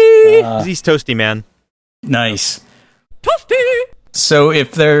 Toasty! He's Toasty Man. Nice. Toasty! So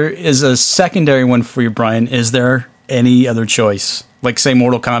if there is a secondary one for you, Brian, is there any other choice? Like, say,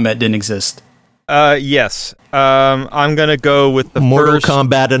 Mortal Kombat didn't exist. Yes. I'm going to go with the Mortal first...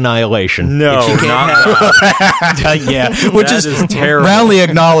 Kombat Annihilation. No, not yeah, which is terrible. Roundly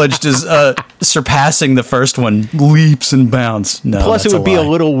acknowledged as surpassing the first one, leaps and bounds. No, plus it would be a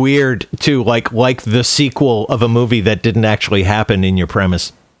little weird to like the sequel of a movie that didn't actually happen in your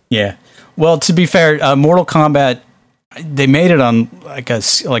premise. Yeah. Well, to be fair, Mortal Kombat, they made it on like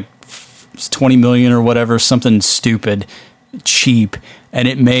 20 million or whatever, something stupid, cheap, and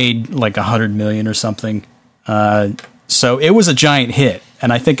it made like 100 million or something. So it was a giant hit,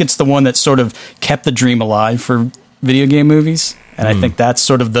 and I think it's the one that sort of kept the dream alive for video game movies. And I think that's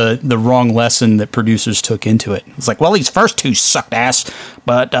sort of the wrong lesson that producers took into it. It's like, well, these first two sucked ass,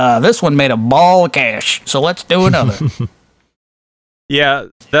 but this one made a ball of cash, so let's do another. Yeah,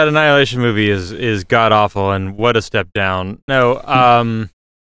 that Annihilation movie is god-awful, and what a step down. No,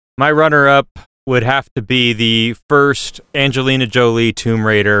 my runner-up would have to be the first Angelina Jolie Tomb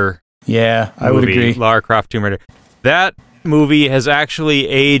Raider Yeah, I would agree. Lara Croft Tomb Raider. That movie has actually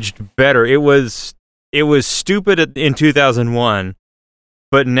aged better. It was stupid in 2001,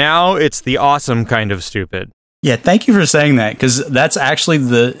 but now it's the awesome kind of stupid. Yeah, thank you for saying that, because that's actually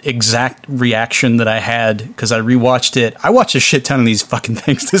the exact reaction that I had, because I rewatched it. I watched a shit ton of these fucking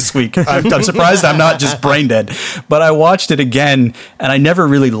things this week. I'm surprised I'm not just brain dead. But I watched it again, and I never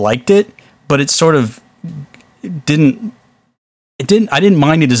really liked it, but it sort of didn't... I didn't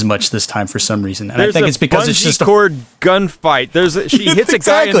mind it as much this time for some reason, and I think it's because it's just a cord gunfight. She hits a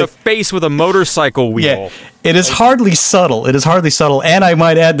guy in the face with a motorcycle wheel. Yeah, it is hardly subtle. And I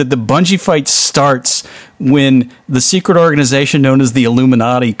might add that the bungee fight starts when the secret organization known as the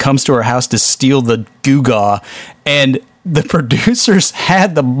Illuminati comes to her house to steal the Goo-Gaw, and the producers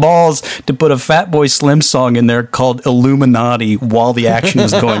had the balls to put a Fatboy Slim song in there called Illuminati while the action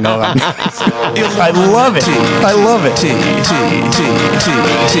was going on. I love it.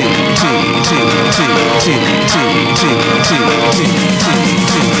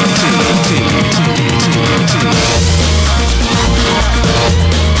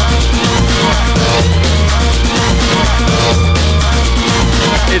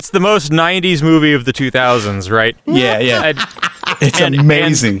 It's the most 90s movie of the 2000s, right? Yeah. It's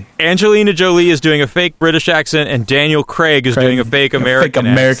amazing. And Angelina Jolie is doing a fake British accent, and Daniel Craig is doing a fake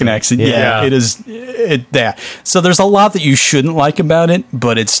American accent. Yeah, it is. Yeah. So there's a lot that you shouldn't like about it,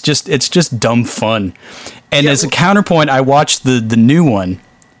 but it's just dumb fun. And as a counterpoint, I watched the new one.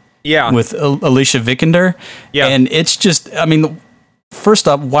 Yeah. With Alicia Vikander. Yeah. And it's just, I mean, first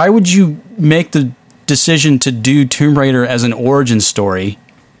off, why would you make the decision to do Tomb Raider as an origin story?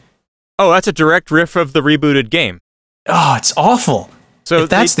 Oh, that's a direct riff of the rebooted game. Oh, it's awful. So if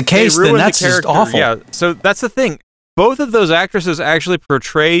that's the case, then that's just awful. Yeah, so that's the thing. Both of those actresses actually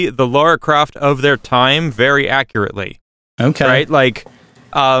portray the Lara Croft of their time very accurately. Okay. Right? Like,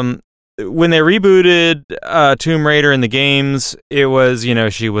 when they rebooted Tomb Raider in the games, it was,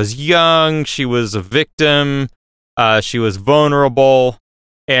 she was young, she was a victim, she was vulnerable,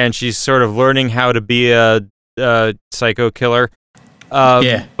 and she's sort of learning how to be a psycho killer.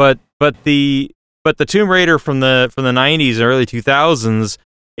 But the Tomb Raider from the 90s and early 2000s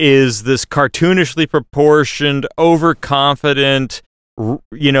is this cartoonishly proportioned, overconfident,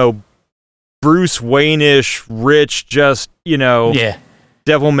 Bruce Wayne-ish, rich, just,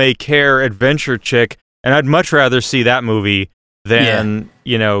 devil may care adventure chick. And I'd much rather see that movie than,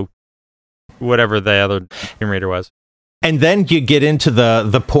 whatever the other Tomb Raider was. And then you get into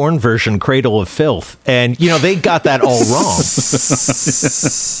the porn version, Cradle of Filth, and they got that all wrong.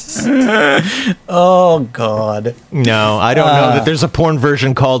 Oh God! No, I don't know that there's a porn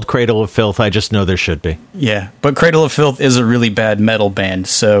version called Cradle of Filth. I just know there should be. Yeah, but Cradle of Filth is a really bad metal band,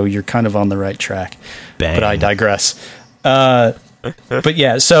 so you're kind of on the right track. Bang. But I digress. But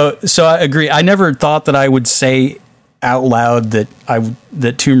yeah, so I agree. I never thought that I would say out loud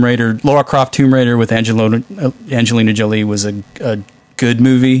that Tomb Raider, Lara Croft Tomb Raider with Angelina Jolie was a good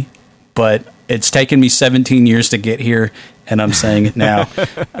movie, but it's taken me 17 years to get here, and I'm saying it now.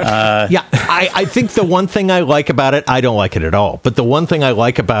 I think the one thing I like about it, I don't like it at all, but the one thing I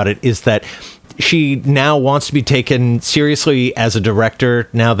like about it is that she now wants to be taken seriously as a director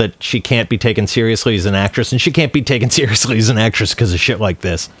now that she can't be taken seriously as an actress, and she can't be taken seriously as an actress because of shit like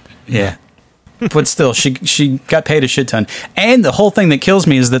this. Yeah. But still, she got paid a shit ton. And the whole thing that kills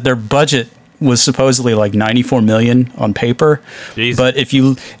me is that their budget was supposedly like $94 million on paper. Jeez. But if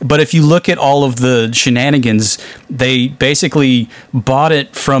you look at all of the shenanigans, they basically bought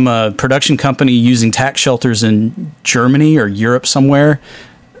it from a production company using tax shelters in Germany or Europe somewhere.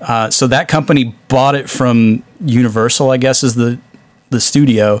 So that company bought it from Universal, I guess, is the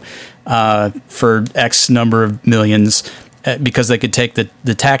studio, for X number of millions. Because they could take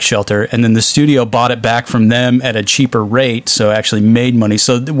the tax shelter, and then the studio bought it back from them at a cheaper rate, so actually made money.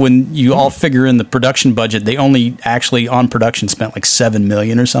 So when you all figure in the production budget, they only actually on production spent like $7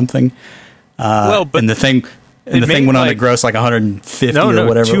 million or something. And the thing went on to gross like 150 or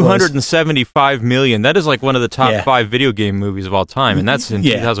whatever. $275 million. That is like one of the top 5 video game movies of all time, and that's in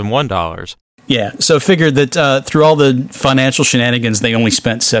 2001 dollars. Yeah, so figure that through all the financial shenanigans, they only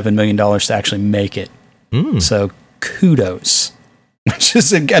spent $7 million to actually make it. So kudos, which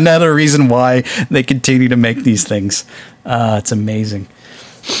is another reason why they continue to make these things. It's amazing.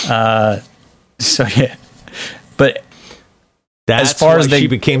 But that's as far as she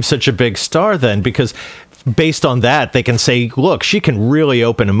became such a big star then, because based on that, they can say, look, she can really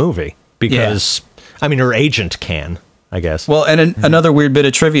open a movie because, her agent can, I guess. Well, and another weird bit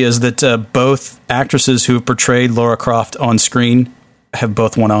of trivia is that both actresses who have portrayed Lara Croft on screen have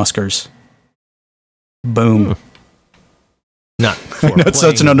both won Oscars. Boom. Not I know it's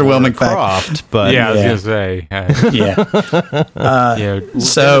such an underwhelming Croft, fact, but I was gonna say,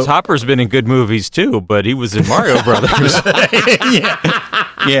 so Dennis Hopper's been in good movies too, but he was in Mario Brothers.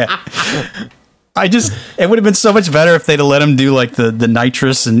 It would have been so much better if they'd have let him do like the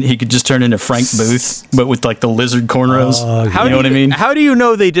nitrous, and he could just turn into Frank Booth, but with like the lizard cornrows. You know what I mean? How do you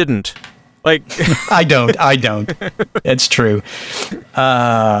know they didn't? Like, I don't. It's true.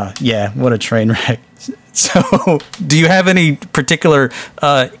 What a train wreck. So, do you have any particular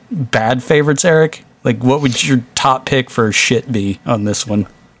bad favorites, Eric? Like, what would your top pick for shit be on this one?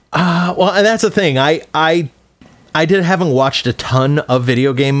 Well, and that's the thing. I haven't watched a ton of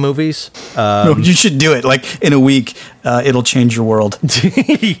video game movies. No, you should do it. Like, in a week, it'll change your world.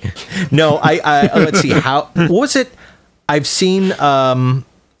 No, let's see. What was it? I've seen,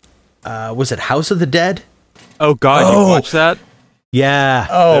 was it House of the Dead? Oh, God, you watched that? Yeah.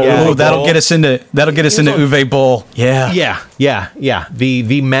 That'll get us into Uwe Boll. Yeah.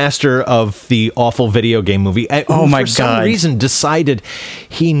 The master of the awful video game movie. My God. For some reason decided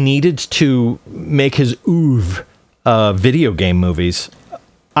he needed to make his video game movies.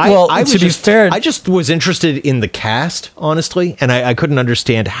 I just was interested in the cast, honestly, and I couldn't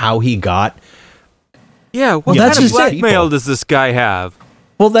understand how he got. Yeah, what kind of blackmail does this guy have?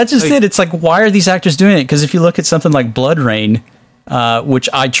 Well, that's just it. It's like, why are these actors doing it? Because if you look at something like Blood Rain, which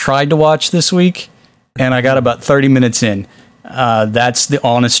I tried to watch this week, and I got about 30 minutes in. That's the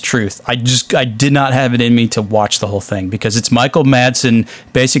honest truth. I did not have it in me to watch the whole thing because it's Michael Madsen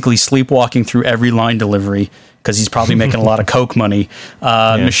basically sleepwalking through every line delivery because he's probably making a lot of coke money.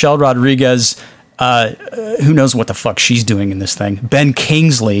 Michelle Rodriguez, who knows what the fuck she's doing in this thing. Ben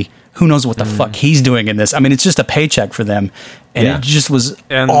Kingsley, who knows what the fuck he's doing in this. I mean, it's just a paycheck for them, and it just was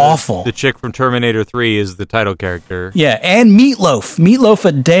awful. The chick from Terminator 3 is the title character. Yeah, and Meatloaf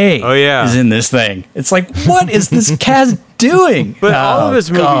a Day is in this thing. It's like, what is this cast doing? But all of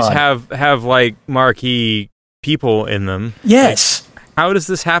his movies have like marquee people in them. Yes. Like, how does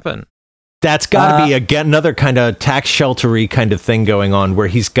this happen? That's got to be another kind of tax sheltery kind of thing going on, where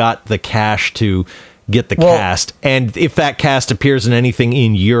he's got the cash to get the cast, and if that cast appears in anything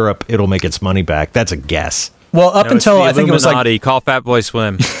in Europe, it'll make its money back. That's a guess. Well, until I think it was like call Fatboy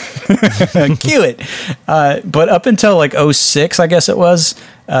Slim. Cue it. But up until like 2006, I guess it was,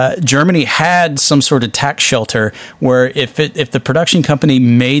 Germany had some sort of tax shelter where if the production company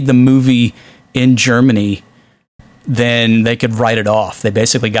made the movie in Germany, then they could write it off. They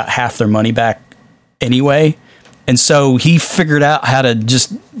basically got half their money back anyway. And so he figured out how to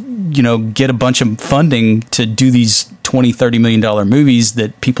just, get a bunch of funding to do these $20-30 million movies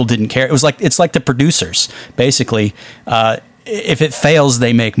that people didn't care. It's like the producers, basically. If it fails,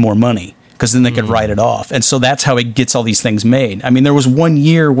 they make more money because then they could write it off. And so that's how he gets all these things made. I mean, there was 1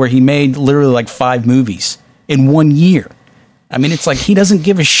 year where he made literally like 5 movies in 1 year. I mean, it's like he doesn't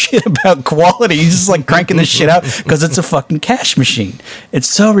give a shit about quality. He's just like cranking this shit out because it's a fucking cash machine. It's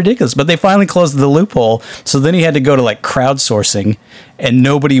so ridiculous. But they finally closed the loophole. So then he had to go to like crowdsourcing, and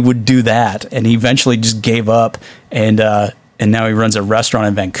nobody would do that. And he eventually just gave up, and now he runs a restaurant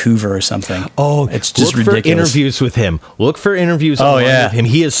in Vancouver or something. Oh, it's just look ridiculous. For interviews with him. Look for interviews with him.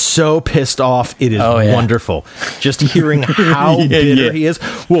 He is so pissed off. It is wonderful. Just hearing how bitter he is.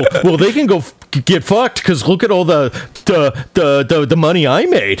 Well, they can go get fucked because look at all the money I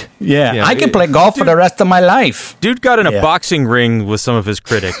made. Yeah, I can play golf for the rest of my life. Dude got in a boxing ring with some of his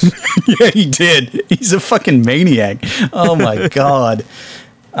critics. Yeah, he did. He's a fucking maniac. Oh my god.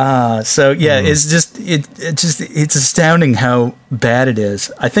 It's astounding how bad it is.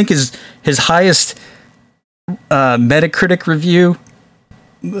 I think his highest Metacritic review,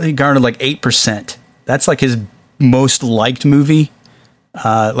 he garnered like 8%. That's like his most liked movie,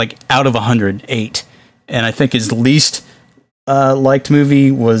 like out of 108. And I think his least liked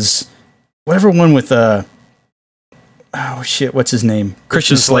movie was whatever one with what's his name?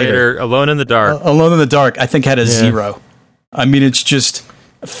 Christian Slater. Alone in the Dark. Alone in the Dark, I think had a 0. I mean, it's just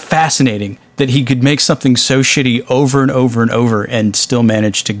fascinating that he could make something so shitty over and over and over and still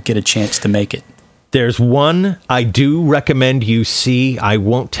manage to get a chance to make it. There's one I do recommend you see. I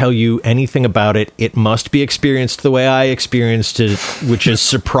won't tell you anything about it. It must be experienced the way I experienced it, which is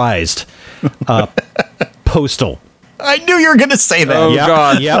surprised. Postal. I knew you were going to say that. Oh,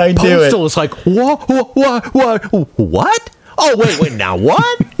 God. Yeah, I Postal is like, what? Oh, wait, now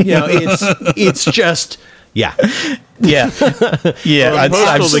what? It's just... Yeah. Postal,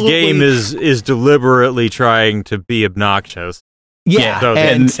 the game is deliberately trying to be obnoxious. Yeah, So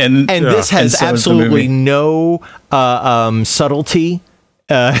and this has so absolutely no subtlety.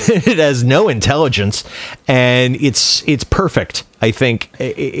 It has no intelligence, and it's perfect. I think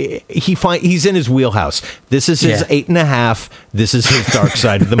he's in his wheelhouse. This is his 8.5. This is his Dark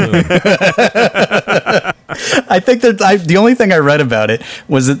Side of the Moon. I think that the only thing I read about it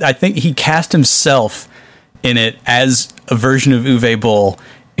was that I think he cast himself in it as a version of Uwe Boll,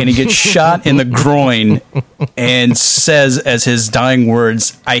 and he gets shot in the groin and says as his dying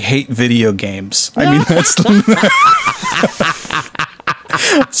words, "I hate video games." I mean, that's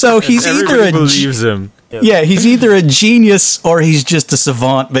so he's Everybody believes him. Yeah, he's either a genius or he's just a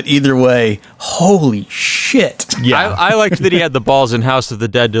savant, but either way, holy shit. Yeah. I liked that he had the balls in House of the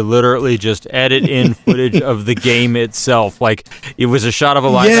Dead to literally just edit in footage of the game itself. Like, it was a shot of a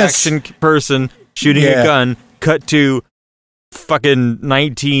live-action person shooting a gun, cut to fucking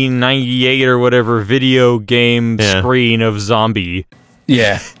 1998 or whatever video game screen of zombie.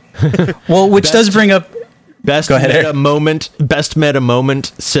 Yeah. Well, which does bring up... Best meta moment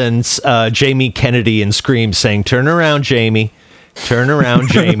since Jamie Kennedy in Scream saying, "Turn around, Jamie. Turn around,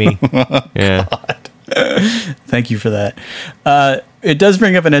 Jamie." Yeah. God. Thank you for that. It does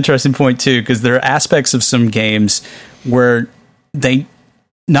bring up an interesting point, too, because there are aspects of some games where they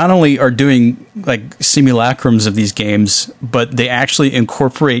not only are doing like simulacrums of these games, but they actually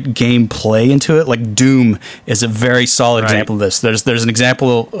incorporate gameplay into it. Like Doom is a very solid example of this. There's an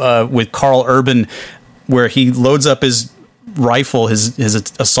example with Carl Urban where he loads up his rifle, his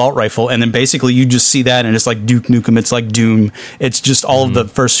assault rifle, and then basically you just see that and it's like Duke Nukem, it's like Doom, it's just all of the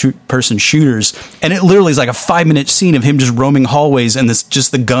first person shooters, and it literally is like a 5-minute scene of him just roaming hallways and this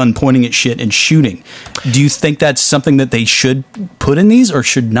just the gun pointing at shit and shooting. Do you think that's something that they should put in these or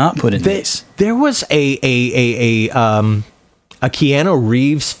should not put in these? There was a Keanu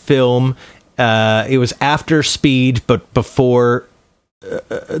Reeves film, it was after Speed but before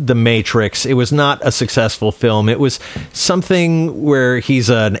The Matrix. It was not a successful film. It was something where he's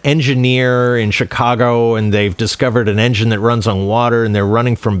an engineer in Chicago and they've discovered an engine that runs on water and they're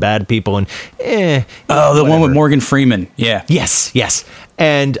running from bad people and the one with Morgan Freeman. Yeah. Yes.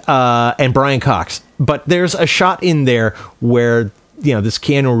 And Brian Cox. But there's a shot in there where, this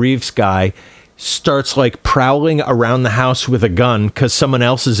Keanu Reeves guy starts like prowling around the house with a gun because someone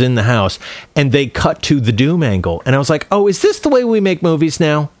else is in the house, and they cut to the Doom angle, and I was like, oh, is this the way we make movies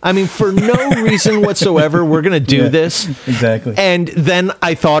now? I mean, for no reason whatsoever, we're gonna do this. Exactly. And then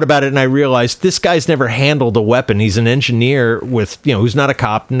I thought about it and I realized this guy's never handled a weapon. He's an engineer with who's not a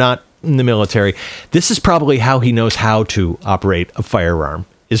cop, not in the military. This is probably how he knows how to operate a firearm,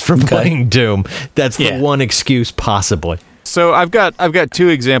 is from playing Doom. That's the one excuse possibly. So I've got two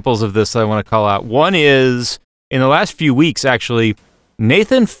examples of this I want to call out. One is, in the last few weeks, actually,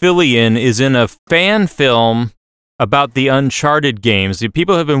 Nathan Fillion is in a fan film about the Uncharted games.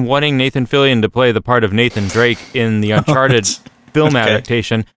 People have been wanting Nathan Fillion to play the part of Nathan Drake in the Uncharted film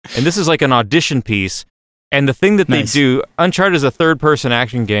adaptation, and this is like an audition piece. And the thing that they do, Uncharted is a third-person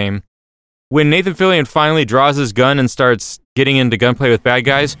action game. When Nathan Fillion finally draws his gun and starts getting into gunplay with bad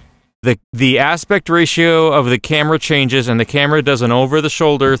guys, the aspect ratio of the camera changes, and the camera does an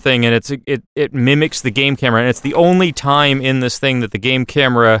over-the-shoulder thing, and it mimics the game camera, and it's the only time in this thing that the game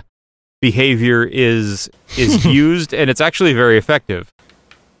camera behavior is used, and it's actually very effective.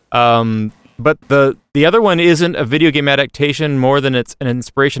 But the other one isn't a video game adaptation more than it's an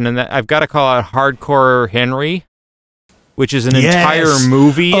inspiration, and I've got to call out Hardcore Henry, which is an entire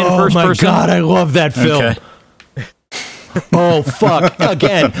movie in first person. Oh my God, I love that film. Okay. Oh, fuck.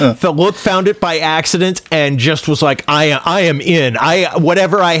 Again, Philip found it by accident and just was like, I am in.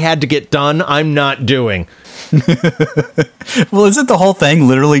 Whatever I had to get done, I'm not doing. Well, isn't the whole thing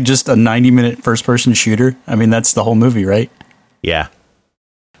literally just a 90-minute first-person shooter? I mean, that's the whole movie, right? Yeah.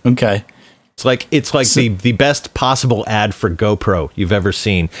 Okay. It's like the best possible ad for GoPro you've ever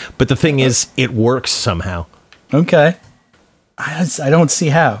seen. But the thing is, it works somehow. Okay. I don't see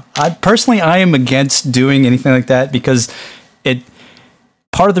how. I am against doing anything like that because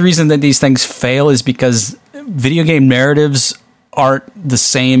part of the reason that these things fail is because video game narratives aren't the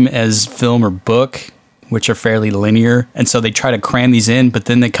same as film or book, which are fairly linear. And so they try to cram these in, but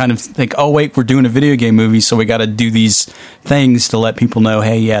then they kind of think, oh, wait, we're doing a video game movie, so we got to do these things to let people know,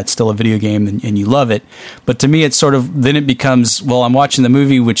 hey, yeah, it's still a video game and you love it. But to me, it's sort of, then it becomes, well, I'm watching the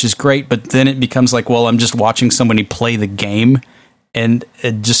movie, which is great, but then it becomes like, well, I'm just watching somebody play the game. And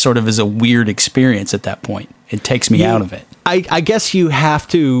it just sort of is a weird experience at that point. It takes me out of it. I guess you have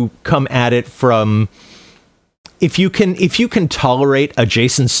to come at it from, if you can tolerate a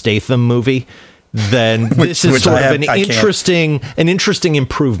Jason Statham movie, then this is sort of an interesting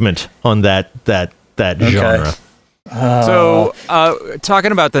improvement on that genre. So,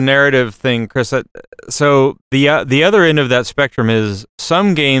 talking about the narrative thing, Chris, so the other end of that spectrum is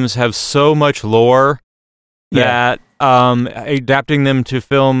some games have so much lore that adapting them to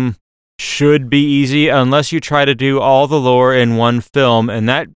film should be easy unless you try to do all the lore in one film, and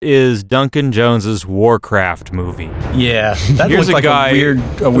that is Duncan Jones's Warcraft movie. Yeah, that Here's looked a like guy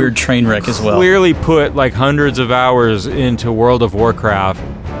a weird train wreck as well. Clearly put like hundreds of hours into World of Warcraft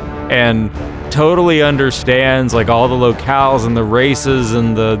and totally understands like all the locales and the races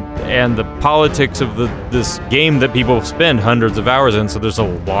and the politics of this game that people spend hundreds of hours in. So there's a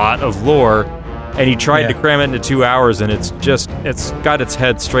lot of lore. And he tried to cram it into 2 hours, and it's got its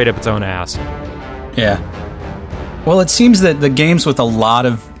head straight up its own ass. Yeah. Well, it seems that the games with a lot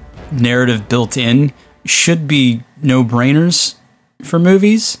of narrative built in should be no-brainers for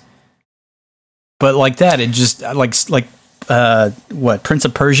movies. But like that, it just, like Prince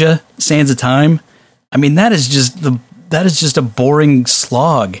of Persia, Sands of Time? I mean, that is just a boring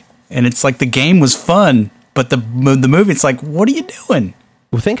slog. And it's like the game was fun, but the movie, it's like, what are you doing?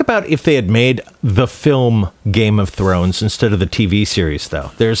 Well, think about if they had made the film Game of Thrones instead of the TV series,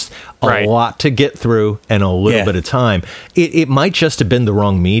 though. There's a lot to get through and a little bit of time. It might just have been the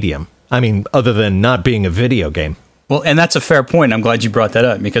wrong medium. I mean, other than not being a video game. Well, and that's a fair point. I'm glad you brought that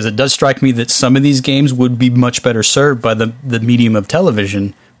up, because it does strike me that some of these games would be much better served by the medium of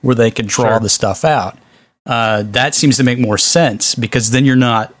television, where they could draw the stuff out. That seems to make more sense, because then you're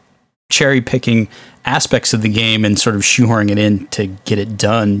not cherry-picking aspects of the game and sort of shoehorning it in to get it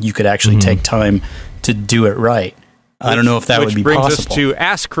done. You could actually take time to do it right. I don't know if that would be possible. Which brings us to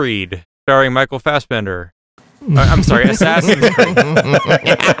Ass Creed, starring Michael Fassbender. I'm sorry, Assassin's Creed.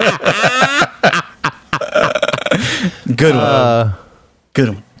 Good one. Good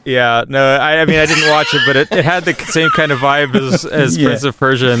one. Yeah, no, I mean, I didn't watch it, but it had the same kind of vibe as Prince of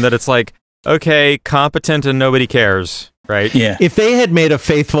Persia, in that it's like, okay, competent and nobody cares. right? Yeah. If they had made a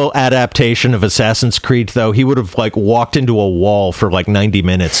faithful adaptation of Assassin's Creed, though, he would have like walked into a wall for like 90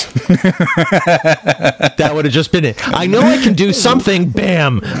 minutes. That would have just been it. I know I can do something.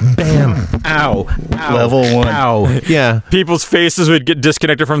 Bam, bam, ow, ow, Level 1. ow. Yeah. People's faces would get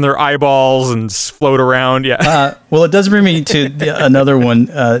disconnected from their eyeballs and float around. Yeah. Well, it does bring me to another one.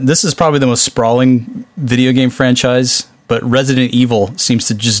 This is probably the most sprawling video game franchise, but Resident Evil seems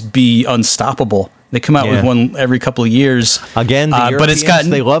to just be unstoppable. They come out with one every couple of years. Again, the but it's Europeans,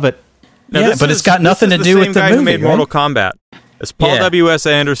 they love it. Now, it's got nothing to do with the guy movie. who made right? Mortal Kombat. It's Paul W.S.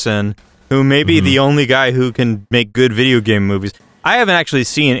 Anderson, who may be the only guy who can make good video game movies. I haven't actually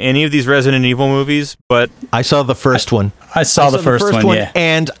seen any of these Resident Evil movies, but I saw the first one. I saw the first one, yeah.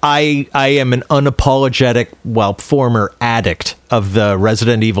 And I am an unapologetic, former addict of the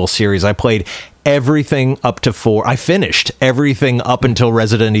Resident Evil series. I played everything up to 4. I finished everything up until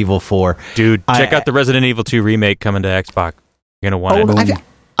Resident Evil 4. Dude, check out the Resident Evil 2 remake coming to Xbox. You're going to want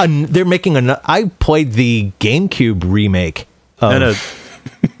it. They're making I played the GameCube remake. No.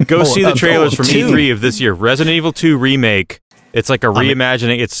 Go see the trailers from E3 of this year. Resident Evil 2 remake. It's like a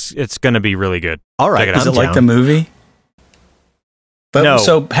reimagining. It's going to be really good. All right. Is it like the movie? But no.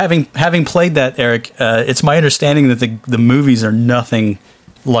 So having played that, Eric, it's my understanding that the movies are nothing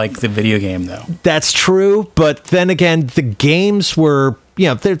like the video game, though. That's true, but then again, the games were,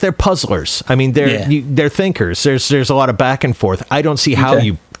 they're puzzlers. I mean, they're thinkers. There's a lot of back and forth. I don't see how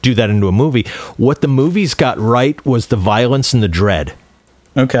you do that into a movie. What the movies got right was the violence and the dread.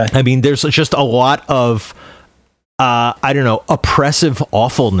 Okay. I mean, there's just a lot of, oppressive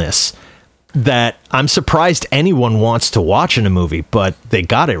awfulness that I'm surprised anyone wants to watch in a movie, but they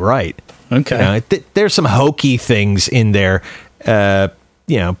got it right. Okay. There's some hokey things in there, but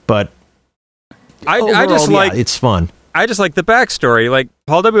I just like it's fun. I just like the backstory. Like,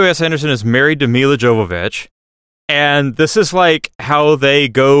 Paul W.S. Anderson is married to Mila Jovovich, and this is like how they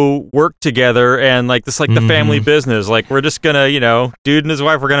go work together, and like this, like the family business. Like, we're just gonna, dude and his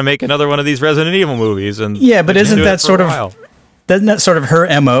wife, we're gonna make another one of these Resident Evil movies, and but isn't that sort of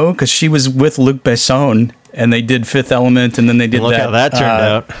her MO? Because she was with Luc Besson, and they did Fifth Element, and then they did how that turned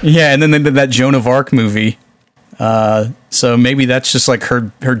out. Yeah, and then they did that Joan of Arc movie. So maybe that's just like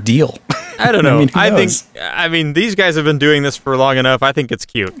her deal. I don't know. I think these guys have been doing this for long enough. I think it's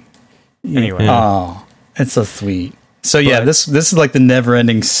cute. Anyway. Oh, it's so sweet. So this is like the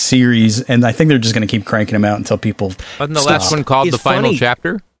never-ending series, and I think they're just going to keep cranking them out until people Wasn't the last one called The Final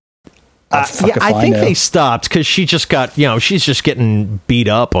Chapter? I think they stopped because she just got, she's just getting beat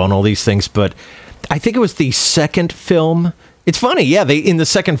up on all these things. But I think it was the second film. It's funny, in the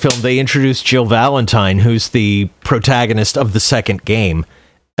second film, they introduced Jill Valentine, who's the protagonist of the second game.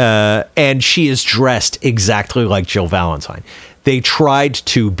 And she is dressed exactly like Jill Valentine. They tried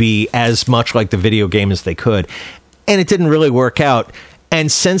to be as much like the video game as they could, and it didn't really work out.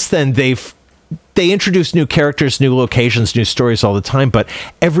 And since then, they introduce new characters, new locations, new stories all the time. But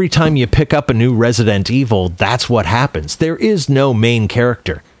every time you pick up a new Resident Evil, that's what happens. There is no main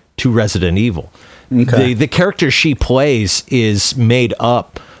character to Resident Evil. Okay. The character she plays is made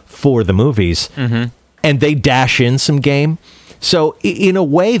up for the movies, and they dash in some game. So in a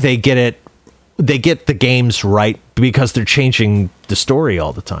way, they get the games right because they're changing the story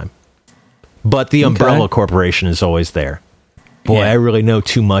all the time. But the Umbrella Corporation is always there. Boy, I really know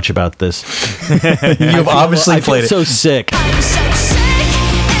too much about this. You've obviously played it. So sick. I'm so sick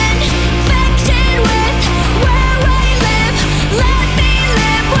and infected with where I live. Let me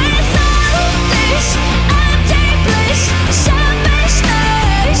live with all this empty bliss, selfishness.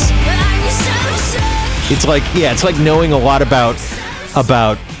 I'm so sick. It's like knowing a lot about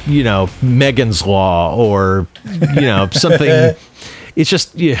Megan's Law or something. It's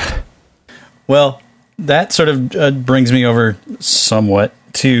just Well, that sort of brings me over somewhat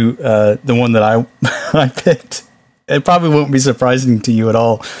to the one that I picked. It probably won't be surprising to you at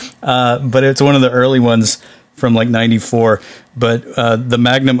all, but it's one of the early ones from like '94. But the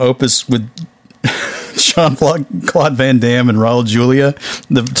magnum opus with Jean-Claude Van Damme and Raul Julia,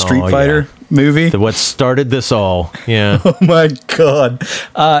 the Street Fighter movie. What started this all. Yeah. Oh my God.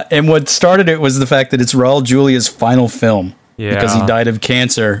 And what started it was the fact that it's Raul Julia's final film. Yeah. Because he died of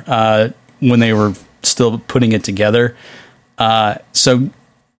cancer when they were still putting it together. So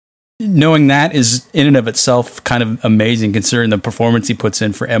knowing that is in and of itself kind of amazing, considering the performance he puts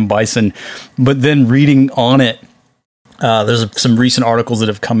in for M. Bison. But then reading on it, there's some recent articles that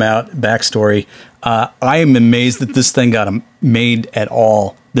have come out, backstory. I am amazed that this thing got made at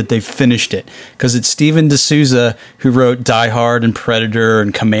all, that they finished it. Because it's Steven D'Souza who wrote Die Hard and Predator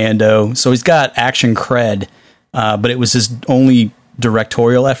and Commando. So he's got action cred, but it was his only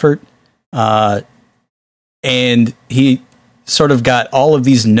directorial effort. and he sort of got all of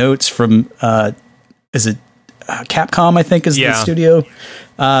these notes from is it Capcom, I think is the studio,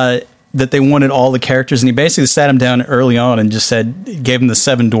 that they wanted all the characters, and he basically sat him down early on and just gave him the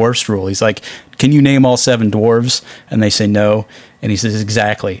 7 dwarfs rule. He's like, can you name all 7 dwarves? And they say no. And he says,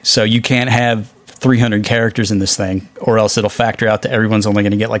 exactly. So you can't have 300 characters in this thing, or else it'll factor out that everyone's only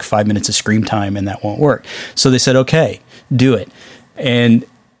going to get like 5 minutes of screen time, and that won't work. So they said, okay, do it. And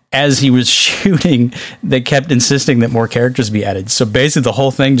as he was shooting, they kept insisting that more characters be added. So basically the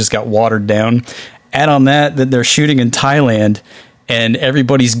whole thing just got watered down. Add on that they're shooting in Thailand, and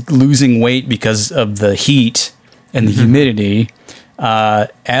everybody's losing weight because of the heat and the humidity.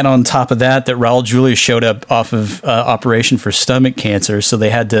 Add on top of that Raul Julia showed up off of operation for stomach cancer, so they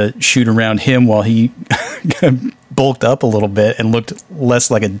had to shoot around him while he bulked up a little bit and looked less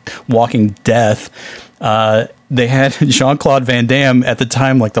like a walking death. They had Jean-Claude Van Damme, at the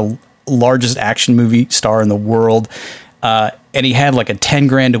time like the largest action movie star in the world, and he had like a 10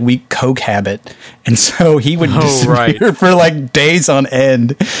 grand a week coke habit, and so he would disappear for like days on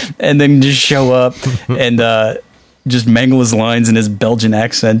end, and then just show up and just mangle his lines in his Belgian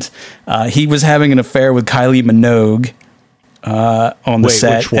accent. He was having an affair with Kylie Minogue on the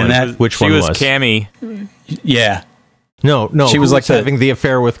set. Which one? Which one was? She was Cammy. Yeah. No. She was like having the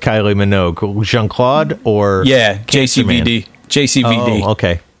affair with Kylie Minogue. Jean-Claude or JCVD. JCVD. Oh,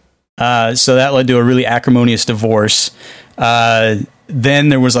 okay. So that led to a really acrimonious divorce. Then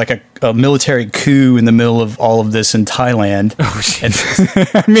there was like a military coup in the middle of all of this in Thailand. And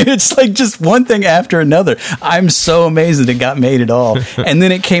I mean, it's like just one thing after another. I'm so amazed that it got made at all. And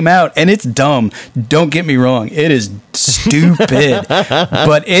then it came out, and it's dumb. Don't get me wrong. It is stupid,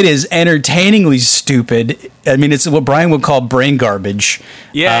 but it is entertainingly stupid. I mean, it's what Brian would call brain garbage.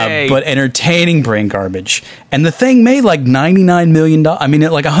 Yay. But entertaining brain garbage. And the thing made like $99 million. I mean,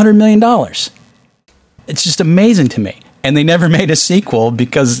 like $100 million. It's just amazing to me. And they never made a sequel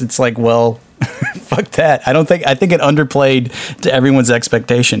because it's like, well, fuck that. I think it underplayed to everyone's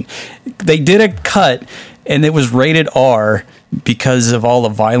expectation. They did a cut, and it was rated R because of all the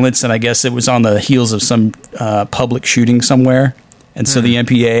violence, and I guess it was on the heels of some public shooting somewhere. And so the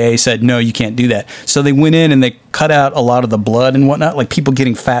MPAA said, no, you can't do that. So they went in and they cut out a lot of the blood and whatnot, like people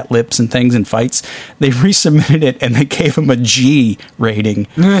getting fat lips and things in fights. They resubmitted it and they gave them a G rating.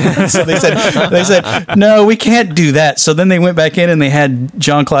 So they said, no, we can't do that. So then they went back in and they had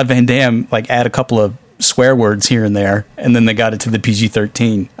Jean-Claude Van Damme like add a couple of swear words here and there, and then they got it to the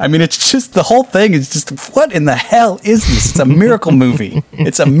PG-13. I mean, it's just, the whole thing is just, what in the hell is this? It's a miracle movie.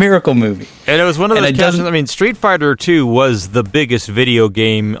 It's a miracle movie. And it was one of those cases, I mean, Street Fighter 2 was the biggest video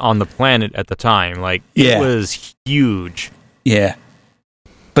game on the planet at the time. Like, it was huge. Yeah.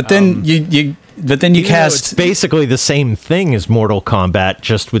 But then you cast... It's basically the same thing as Mortal Kombat,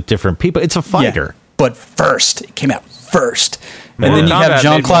 just with different people. It's a fighter. Yeah, but first. It came out first. Mortal And then you Kombat have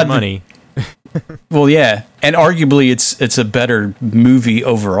Jean-Claude... money. Well, yeah, and arguably it's a better movie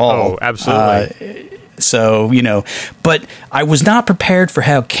overall. Oh, absolutely. So, you know, but I was not prepared for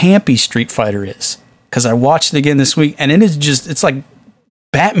how campy Street Fighter is, because I watched it again this week, and it is just, it's like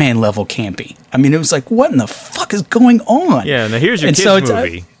Batman level campy. I mean, it was like, what in the fuck is going on? Yeah, now here's your kids'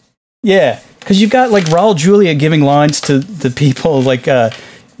 movie. Yeah, because you've got like Raul Julia giving lines to the people, like,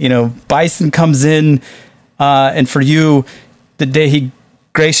 you know, Bison comes in, and for you, the day he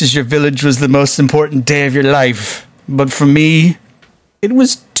graces your village was the most important day of your life. But for me, it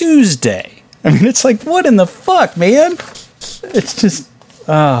was Tuesday. I mean, it's like, what in the fuck, man? It's just,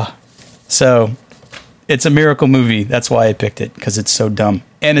 So, it's a miracle movie. That's why I picked it, because it's so dumb.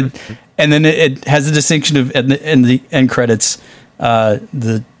 And then it has the distinction of, in the end credits,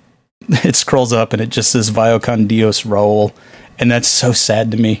 it scrolls up and it just says Vio con Dios Raul. And that's so sad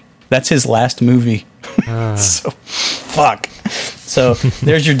to me. That's his last movie. So, fuck. So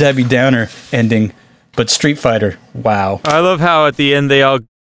there's your Debbie Downer ending, but Street Fighter, wow. I love how at the end they all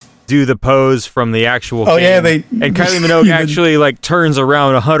do the pose from the actual game. Yeah, and Kylie Minogue actually like turns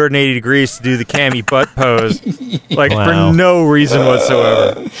around 180 degrees to do the cami butt pose, like for no reason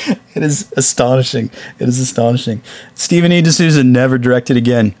whatsoever. It is astonishing. It is astonishing. Stephen E. D'Souza never directed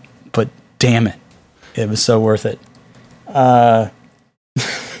again, but damn it, it was so worth it.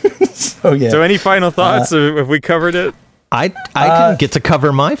 So yeah. So any final thoughts? Have we covered it? I didn't get to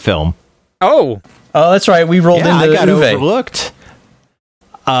cover my film. Oh, that's right. We rolled into I got Uwe. overlooked.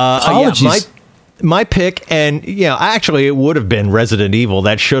 Apologies. My pick, and actually it would have been Resident Evil.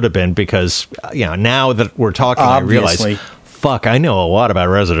 That should have been, because now that we're talking, Obviously. I realize, fuck, I know a lot about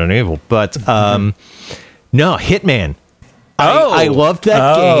Resident Evil. But no, Hitman. I loved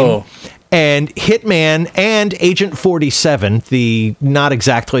that game. And Hitman and Agent 47, the not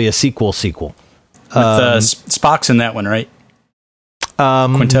exactly a sequel. Spock's in that one, right?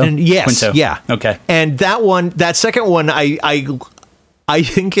 Quinto? Yes. Quinto. Yeah. Okay. And that second one, I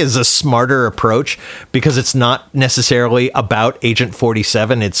think is a smarter approach because it's not necessarily about Agent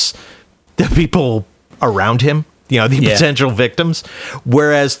 47. It's the people around him, the potential victims.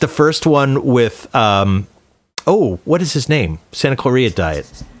 Whereas the first one with, what is his name? Santa Clarita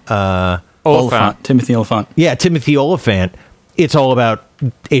Diet. Oliphant. Timothy Oliphant. Yeah, Timothy Oliphant. It's all about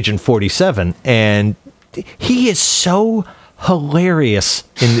Agent 47. And he is so hilarious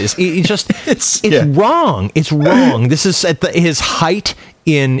in this. It's wrong. It's wrong. This is at his height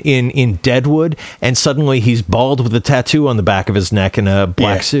in Deadwood, and suddenly he's bald with a tattoo on the back of his neck and a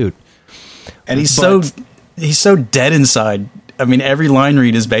black suit. And he's so dead inside. I mean, every line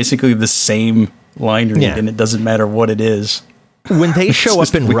read is basically the same line read, and it doesn't matter what it is. When they show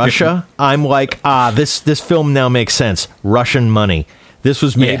up in Russia, I'm like, this film now makes sense. Russian money. This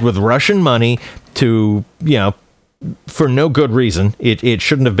was made with Russian money to, for no good reason. It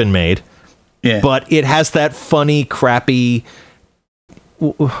shouldn't have been made. Yeah. But it has that funny, crappy...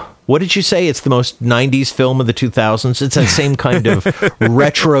 What did you say? It's the most 90s film of the 2000s? It's that same kind of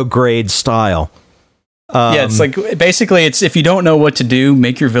retrograde style. It's like, basically, it's if you don't know what to do,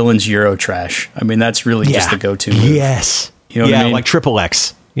 make your villains Euro trash. I mean, that's really just the go-to move. Yes. You know what I mean? Like Triple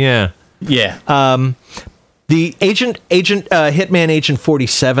X. Yeah. Yeah. The Hitman Agent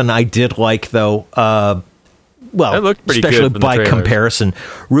 47 I did like, though. Well, looked pretty especially good by comparison.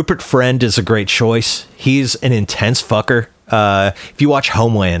 Rupert Friend is a great choice. He's an intense fucker. If you watch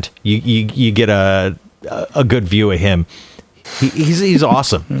Homeland, you get a good view of him. He's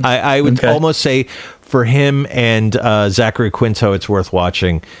awesome. I would almost say for him and Zachary Quinto, it's worth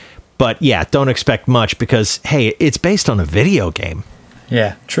watching. But yeah, don't expect much because, hey, it's based on a video game.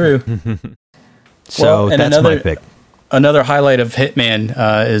 Yeah, true. So that's my pick. Another highlight of Hitman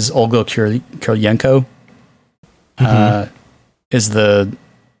is Olga Kurylenko. Is the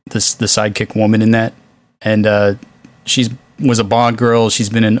sidekick woman in that, and was a Bond girl. She's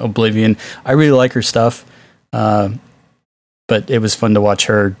been in Oblivion. I really like her stuff, but it was fun to watch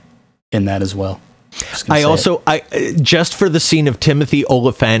her in that as well. I just for the scene of Timothy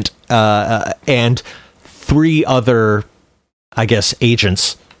Oliphant and three other, I guess,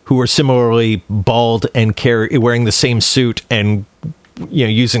 agents who were similarly bald and wearing the same suit and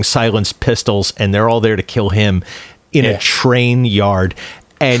using silenced pistols, and they're all there to kill him in a train yard.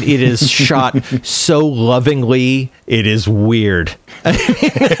 And it is shot so lovingly, it is weird.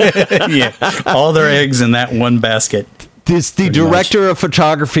 All their eggs in that one basket. The director of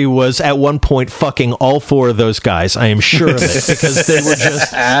photography was at one point fucking all four of those guys. I am sure of it because they were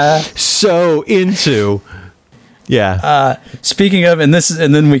just so into. Yeah. Speaking of, and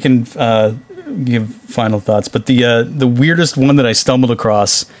then we can give final thoughts. But the weirdest one that I stumbled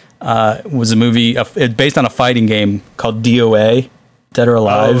across was a movie based on a fighting game called D.O.A. Dead or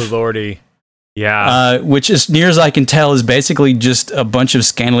Alive. Oh, lordy. Yeah. Which, as near as I can tell, is basically just a bunch of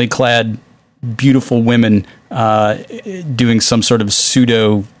scantily clad, beautiful women doing some sort of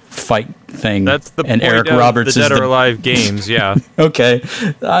pseudo fight thing. That's the and point Eric of Roberts the Dead is or Alive games, yeah. Okay.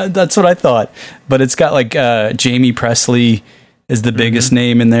 That's what I thought. But it's got like Jamie Presley is the biggest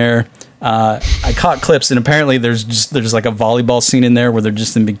name in there. I caught clips, and apparently there's like a volleyball scene in there where they're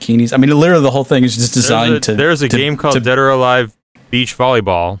just in bikinis. I mean, literally the whole thing is just designed There's a game called Dead or Alive Beach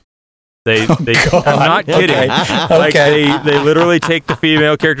Volleyball. I'm not kidding. Okay. They literally take the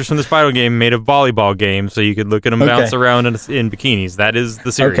female characters from the Spiral game, made a volleyball game, so you could look at them bounce around in bikinis. That is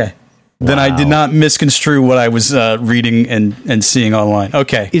the series. Okay. Then I did not misconstrue what I was reading and seeing online.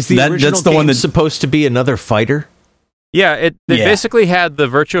 Okay. Is the original that's the game one that's supposed to be another fighter? Yeah, they basically had the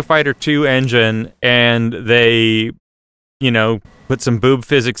Virtua Fighter 2 engine, and they, put some boob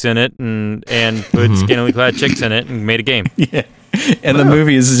physics in it and put scantily clad chicks in it and made a game. Yeah. And the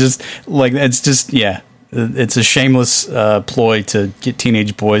movie is just like, it's a shameless ploy to get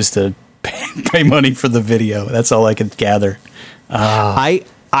teenage boys to pay money for the video. That's all I could gather. At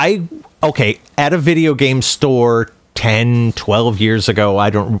a video game store 10, 12 years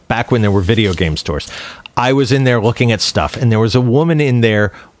ago, back when there were video game stores, I was in there looking at stuff, and there was a woman in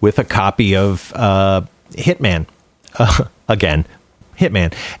there with a copy of Hitman. Again,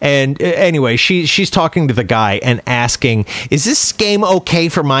 Hitman. And anyway, she's talking to the guy and asking, is this game okay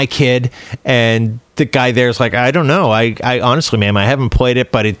for my kid? And the guy there's like, I don't know. I honestly, ma'am, I haven't played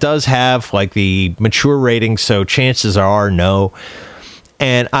it, but it does have like the mature rating, so chances are no.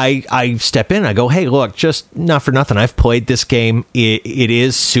 And I step in and I go, hey, look, just not for nothing, I've played this game. It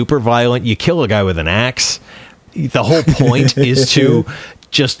is super violent. You kill a guy with an axe. The whole point is to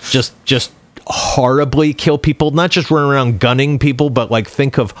just horribly kill people, not just run around gunning people, but like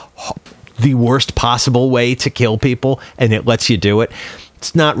think of the worst possible way to kill people, and it lets you do it.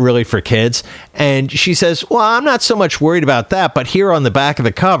 It's not really for kids. And she says, well, I'm not so much worried about that, but here on the back of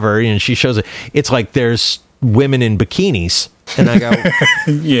the cover, and she shows it, it's like there's women in bikinis. And I go,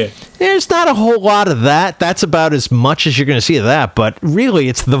 Yeah. there's not a whole lot of that. That's about as much as you're going to see of that. But really,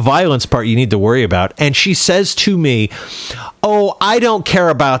 it's the violence part you need to worry about. And she says to me, oh, I don't care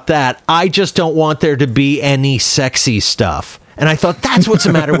about that. I just don't want there to be any sexy stuff. And I thought, that's what's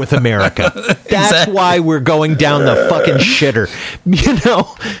the matter with America. That's why we're going down the fucking shitter. You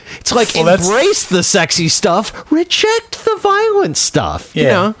know, it's like, embrace the sexy stuff, reject the violent stuff. Yeah. You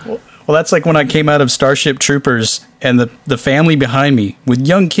know? Well, that's like when I came out of Starship Troopers and the family behind me, with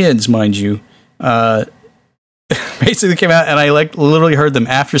young kids, mind you, basically came out, and I like literally heard them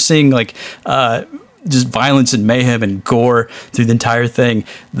after seeing like just violence and mayhem and gore through the entire thing.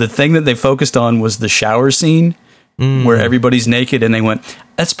 The thing that they focused on was the shower scene where everybody's naked, and they went,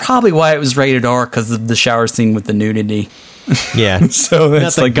 that's probably why it was rated R, because of the shower scene with the nudity. Yeah. So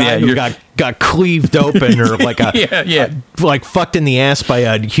that's not the like, guy who got cleaved open, or like like fucked in the ass by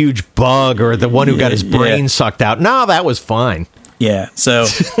a huge bug, or the one who got his brain sucked out. No, that was fine. Yeah. So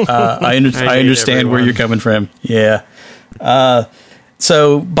I understand where you're coming from. Yeah.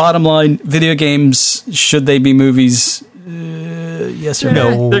 So bottom line, video games, should they be movies? Yes or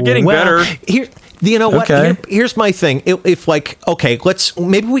no? They're getting better. Here, you know what? Okay. Here's my thing. If like, okay,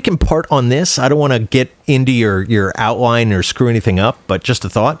 maybe we can part on this. I don't want to get into your outline or screw anything up, but just a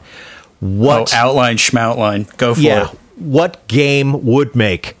thought. What outline, schmoutline? Go for it. What game would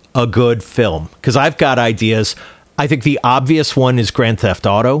make a good film? Because I've got ideas. I think the obvious one is Grand Theft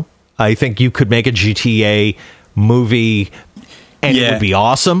Auto. I think you could make a GTA movie, and it would be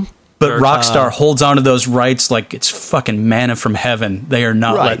awesome. But Rockstar holds on to those rights like it's fucking manna from heaven. They are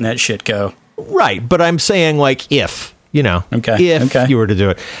not letting that shit go. Right, but I'm saying, like, if you were to do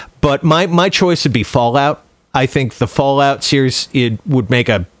it. But my choice would be Fallout. I think the Fallout series, it would make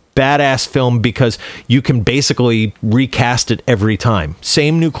a badass film because you can basically recast it every time.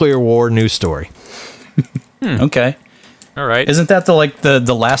 Same nuclear war, new story. Okay. All right. Isn't that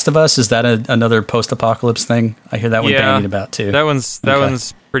the Last of Us? Is that another post-apocalypse thing? I hear that one bandied about too. That one's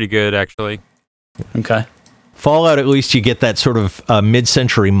pretty good, actually. Okay. Fallout, at least you get that sort of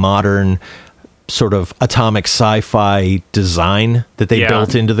mid-century modern sort of atomic sci-fi design that they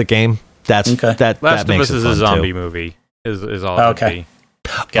built into the game. That's that Last makes of Us it is fun a zombie too. movie. Is all. Okay.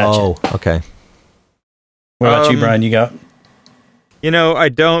 Gotcha. Oh, okay. What about you, Brian? You got? I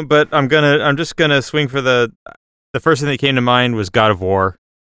don't, but I'm just gonna swing for the first thing that came to mind was God of War,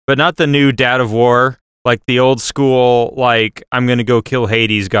 but not the new Dad of War, like the old school, like I'm gonna go kill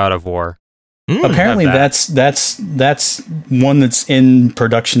Hades God of War. Apparently, that's one that's in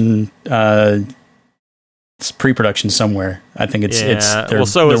production. It's pre-production somewhere. I think it's.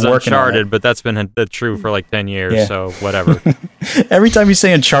 So is Uncharted, but that's been true for like 10 years. Yeah. So whatever. Every time you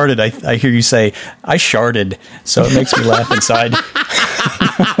say Uncharted, I hear you say I sharded, so it makes me laugh inside.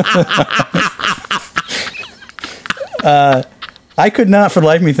 I could not for the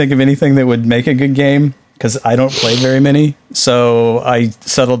life of me think of anything that would make a good game, because I don't play very many. So I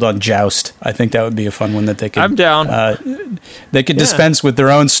settled on Joust. I think that would be a fun one that they could. I'm down. They could dispense with their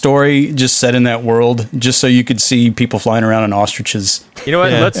own story, just set in that world, just so you could see people flying around on ostriches. You know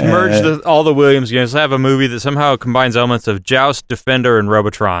what? Let's merge all the Williams games. Let's have a movie that somehow combines elements of Joust, Defender, and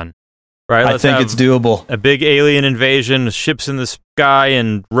Robotron. Right? I think it's doable. A big alien invasion, ships in the sky,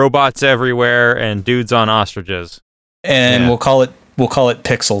 and robots everywhere, and dudes on ostriches. And we'll call it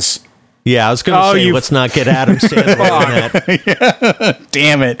Pixels. Yeah, I was going to say, let's not get Adam Sandler in that.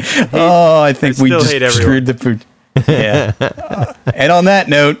 Damn it. I think we just screwed the food. Yeah. And on that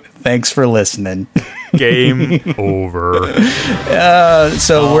note, thanks for listening. Game over.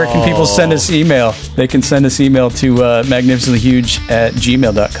 So where can people send us email? They can send us email to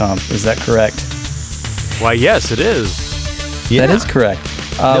magnificentlyhuge@gmail.com. Is that correct? Why, yes, it is. Yeah. That is correct.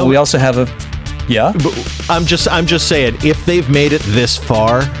 We also have a... Yeah? But I'm just saying, if they've made it this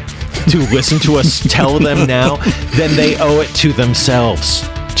far to listen to us tell them now, then they owe it to themselves.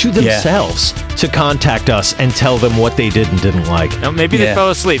 To contact us and tell them what they did and didn't like. Now, maybe they fell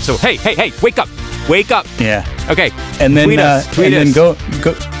asleep. So hey, wake up! Yeah. Okay. And then go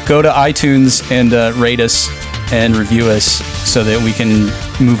to iTunes and rate us and review us so that we can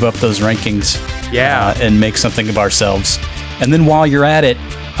move up those rankings. Yeah. And make something of ourselves. And then while you're at it,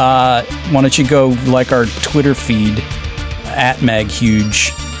 why don't you go like our Twitter feed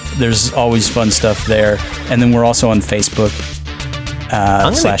 @MagHuge. There's always fun stuff there. And then we're also on Facebook.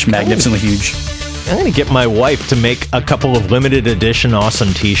 /MagnificentlyHuge. I'm going to get my wife to make a couple of limited edition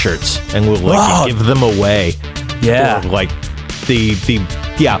awesome t-shirts, and we'll give them away. Yeah. For, like the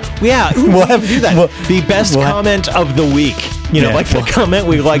Yeah. We'll have do that. The best comment of the week. The comment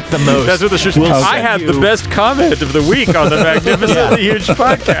we like the most. That's what the shirt. I had the best comment of the week on the Magnificently Huge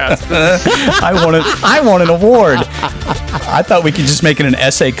podcast. I want an award. I thought we could just make it an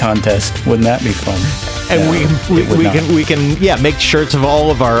essay contest. Wouldn't that be fun? And we can make shirts of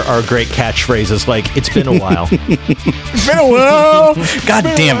all of our great catchphrases, like "It's been a while." It's been a while. God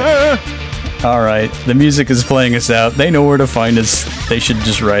damn it! All right, the music is playing us out. They know where to find us. They should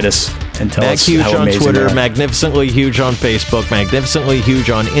just write us and tell us Huge how on amazing Twitter, we are. Magnificently Huge on Facebook, Magnificently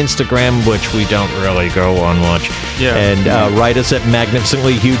Huge on Instagram, which we don't really go on much. Yeah. And write us at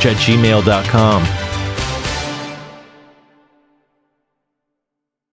magnificentlyhuge@gmail.com.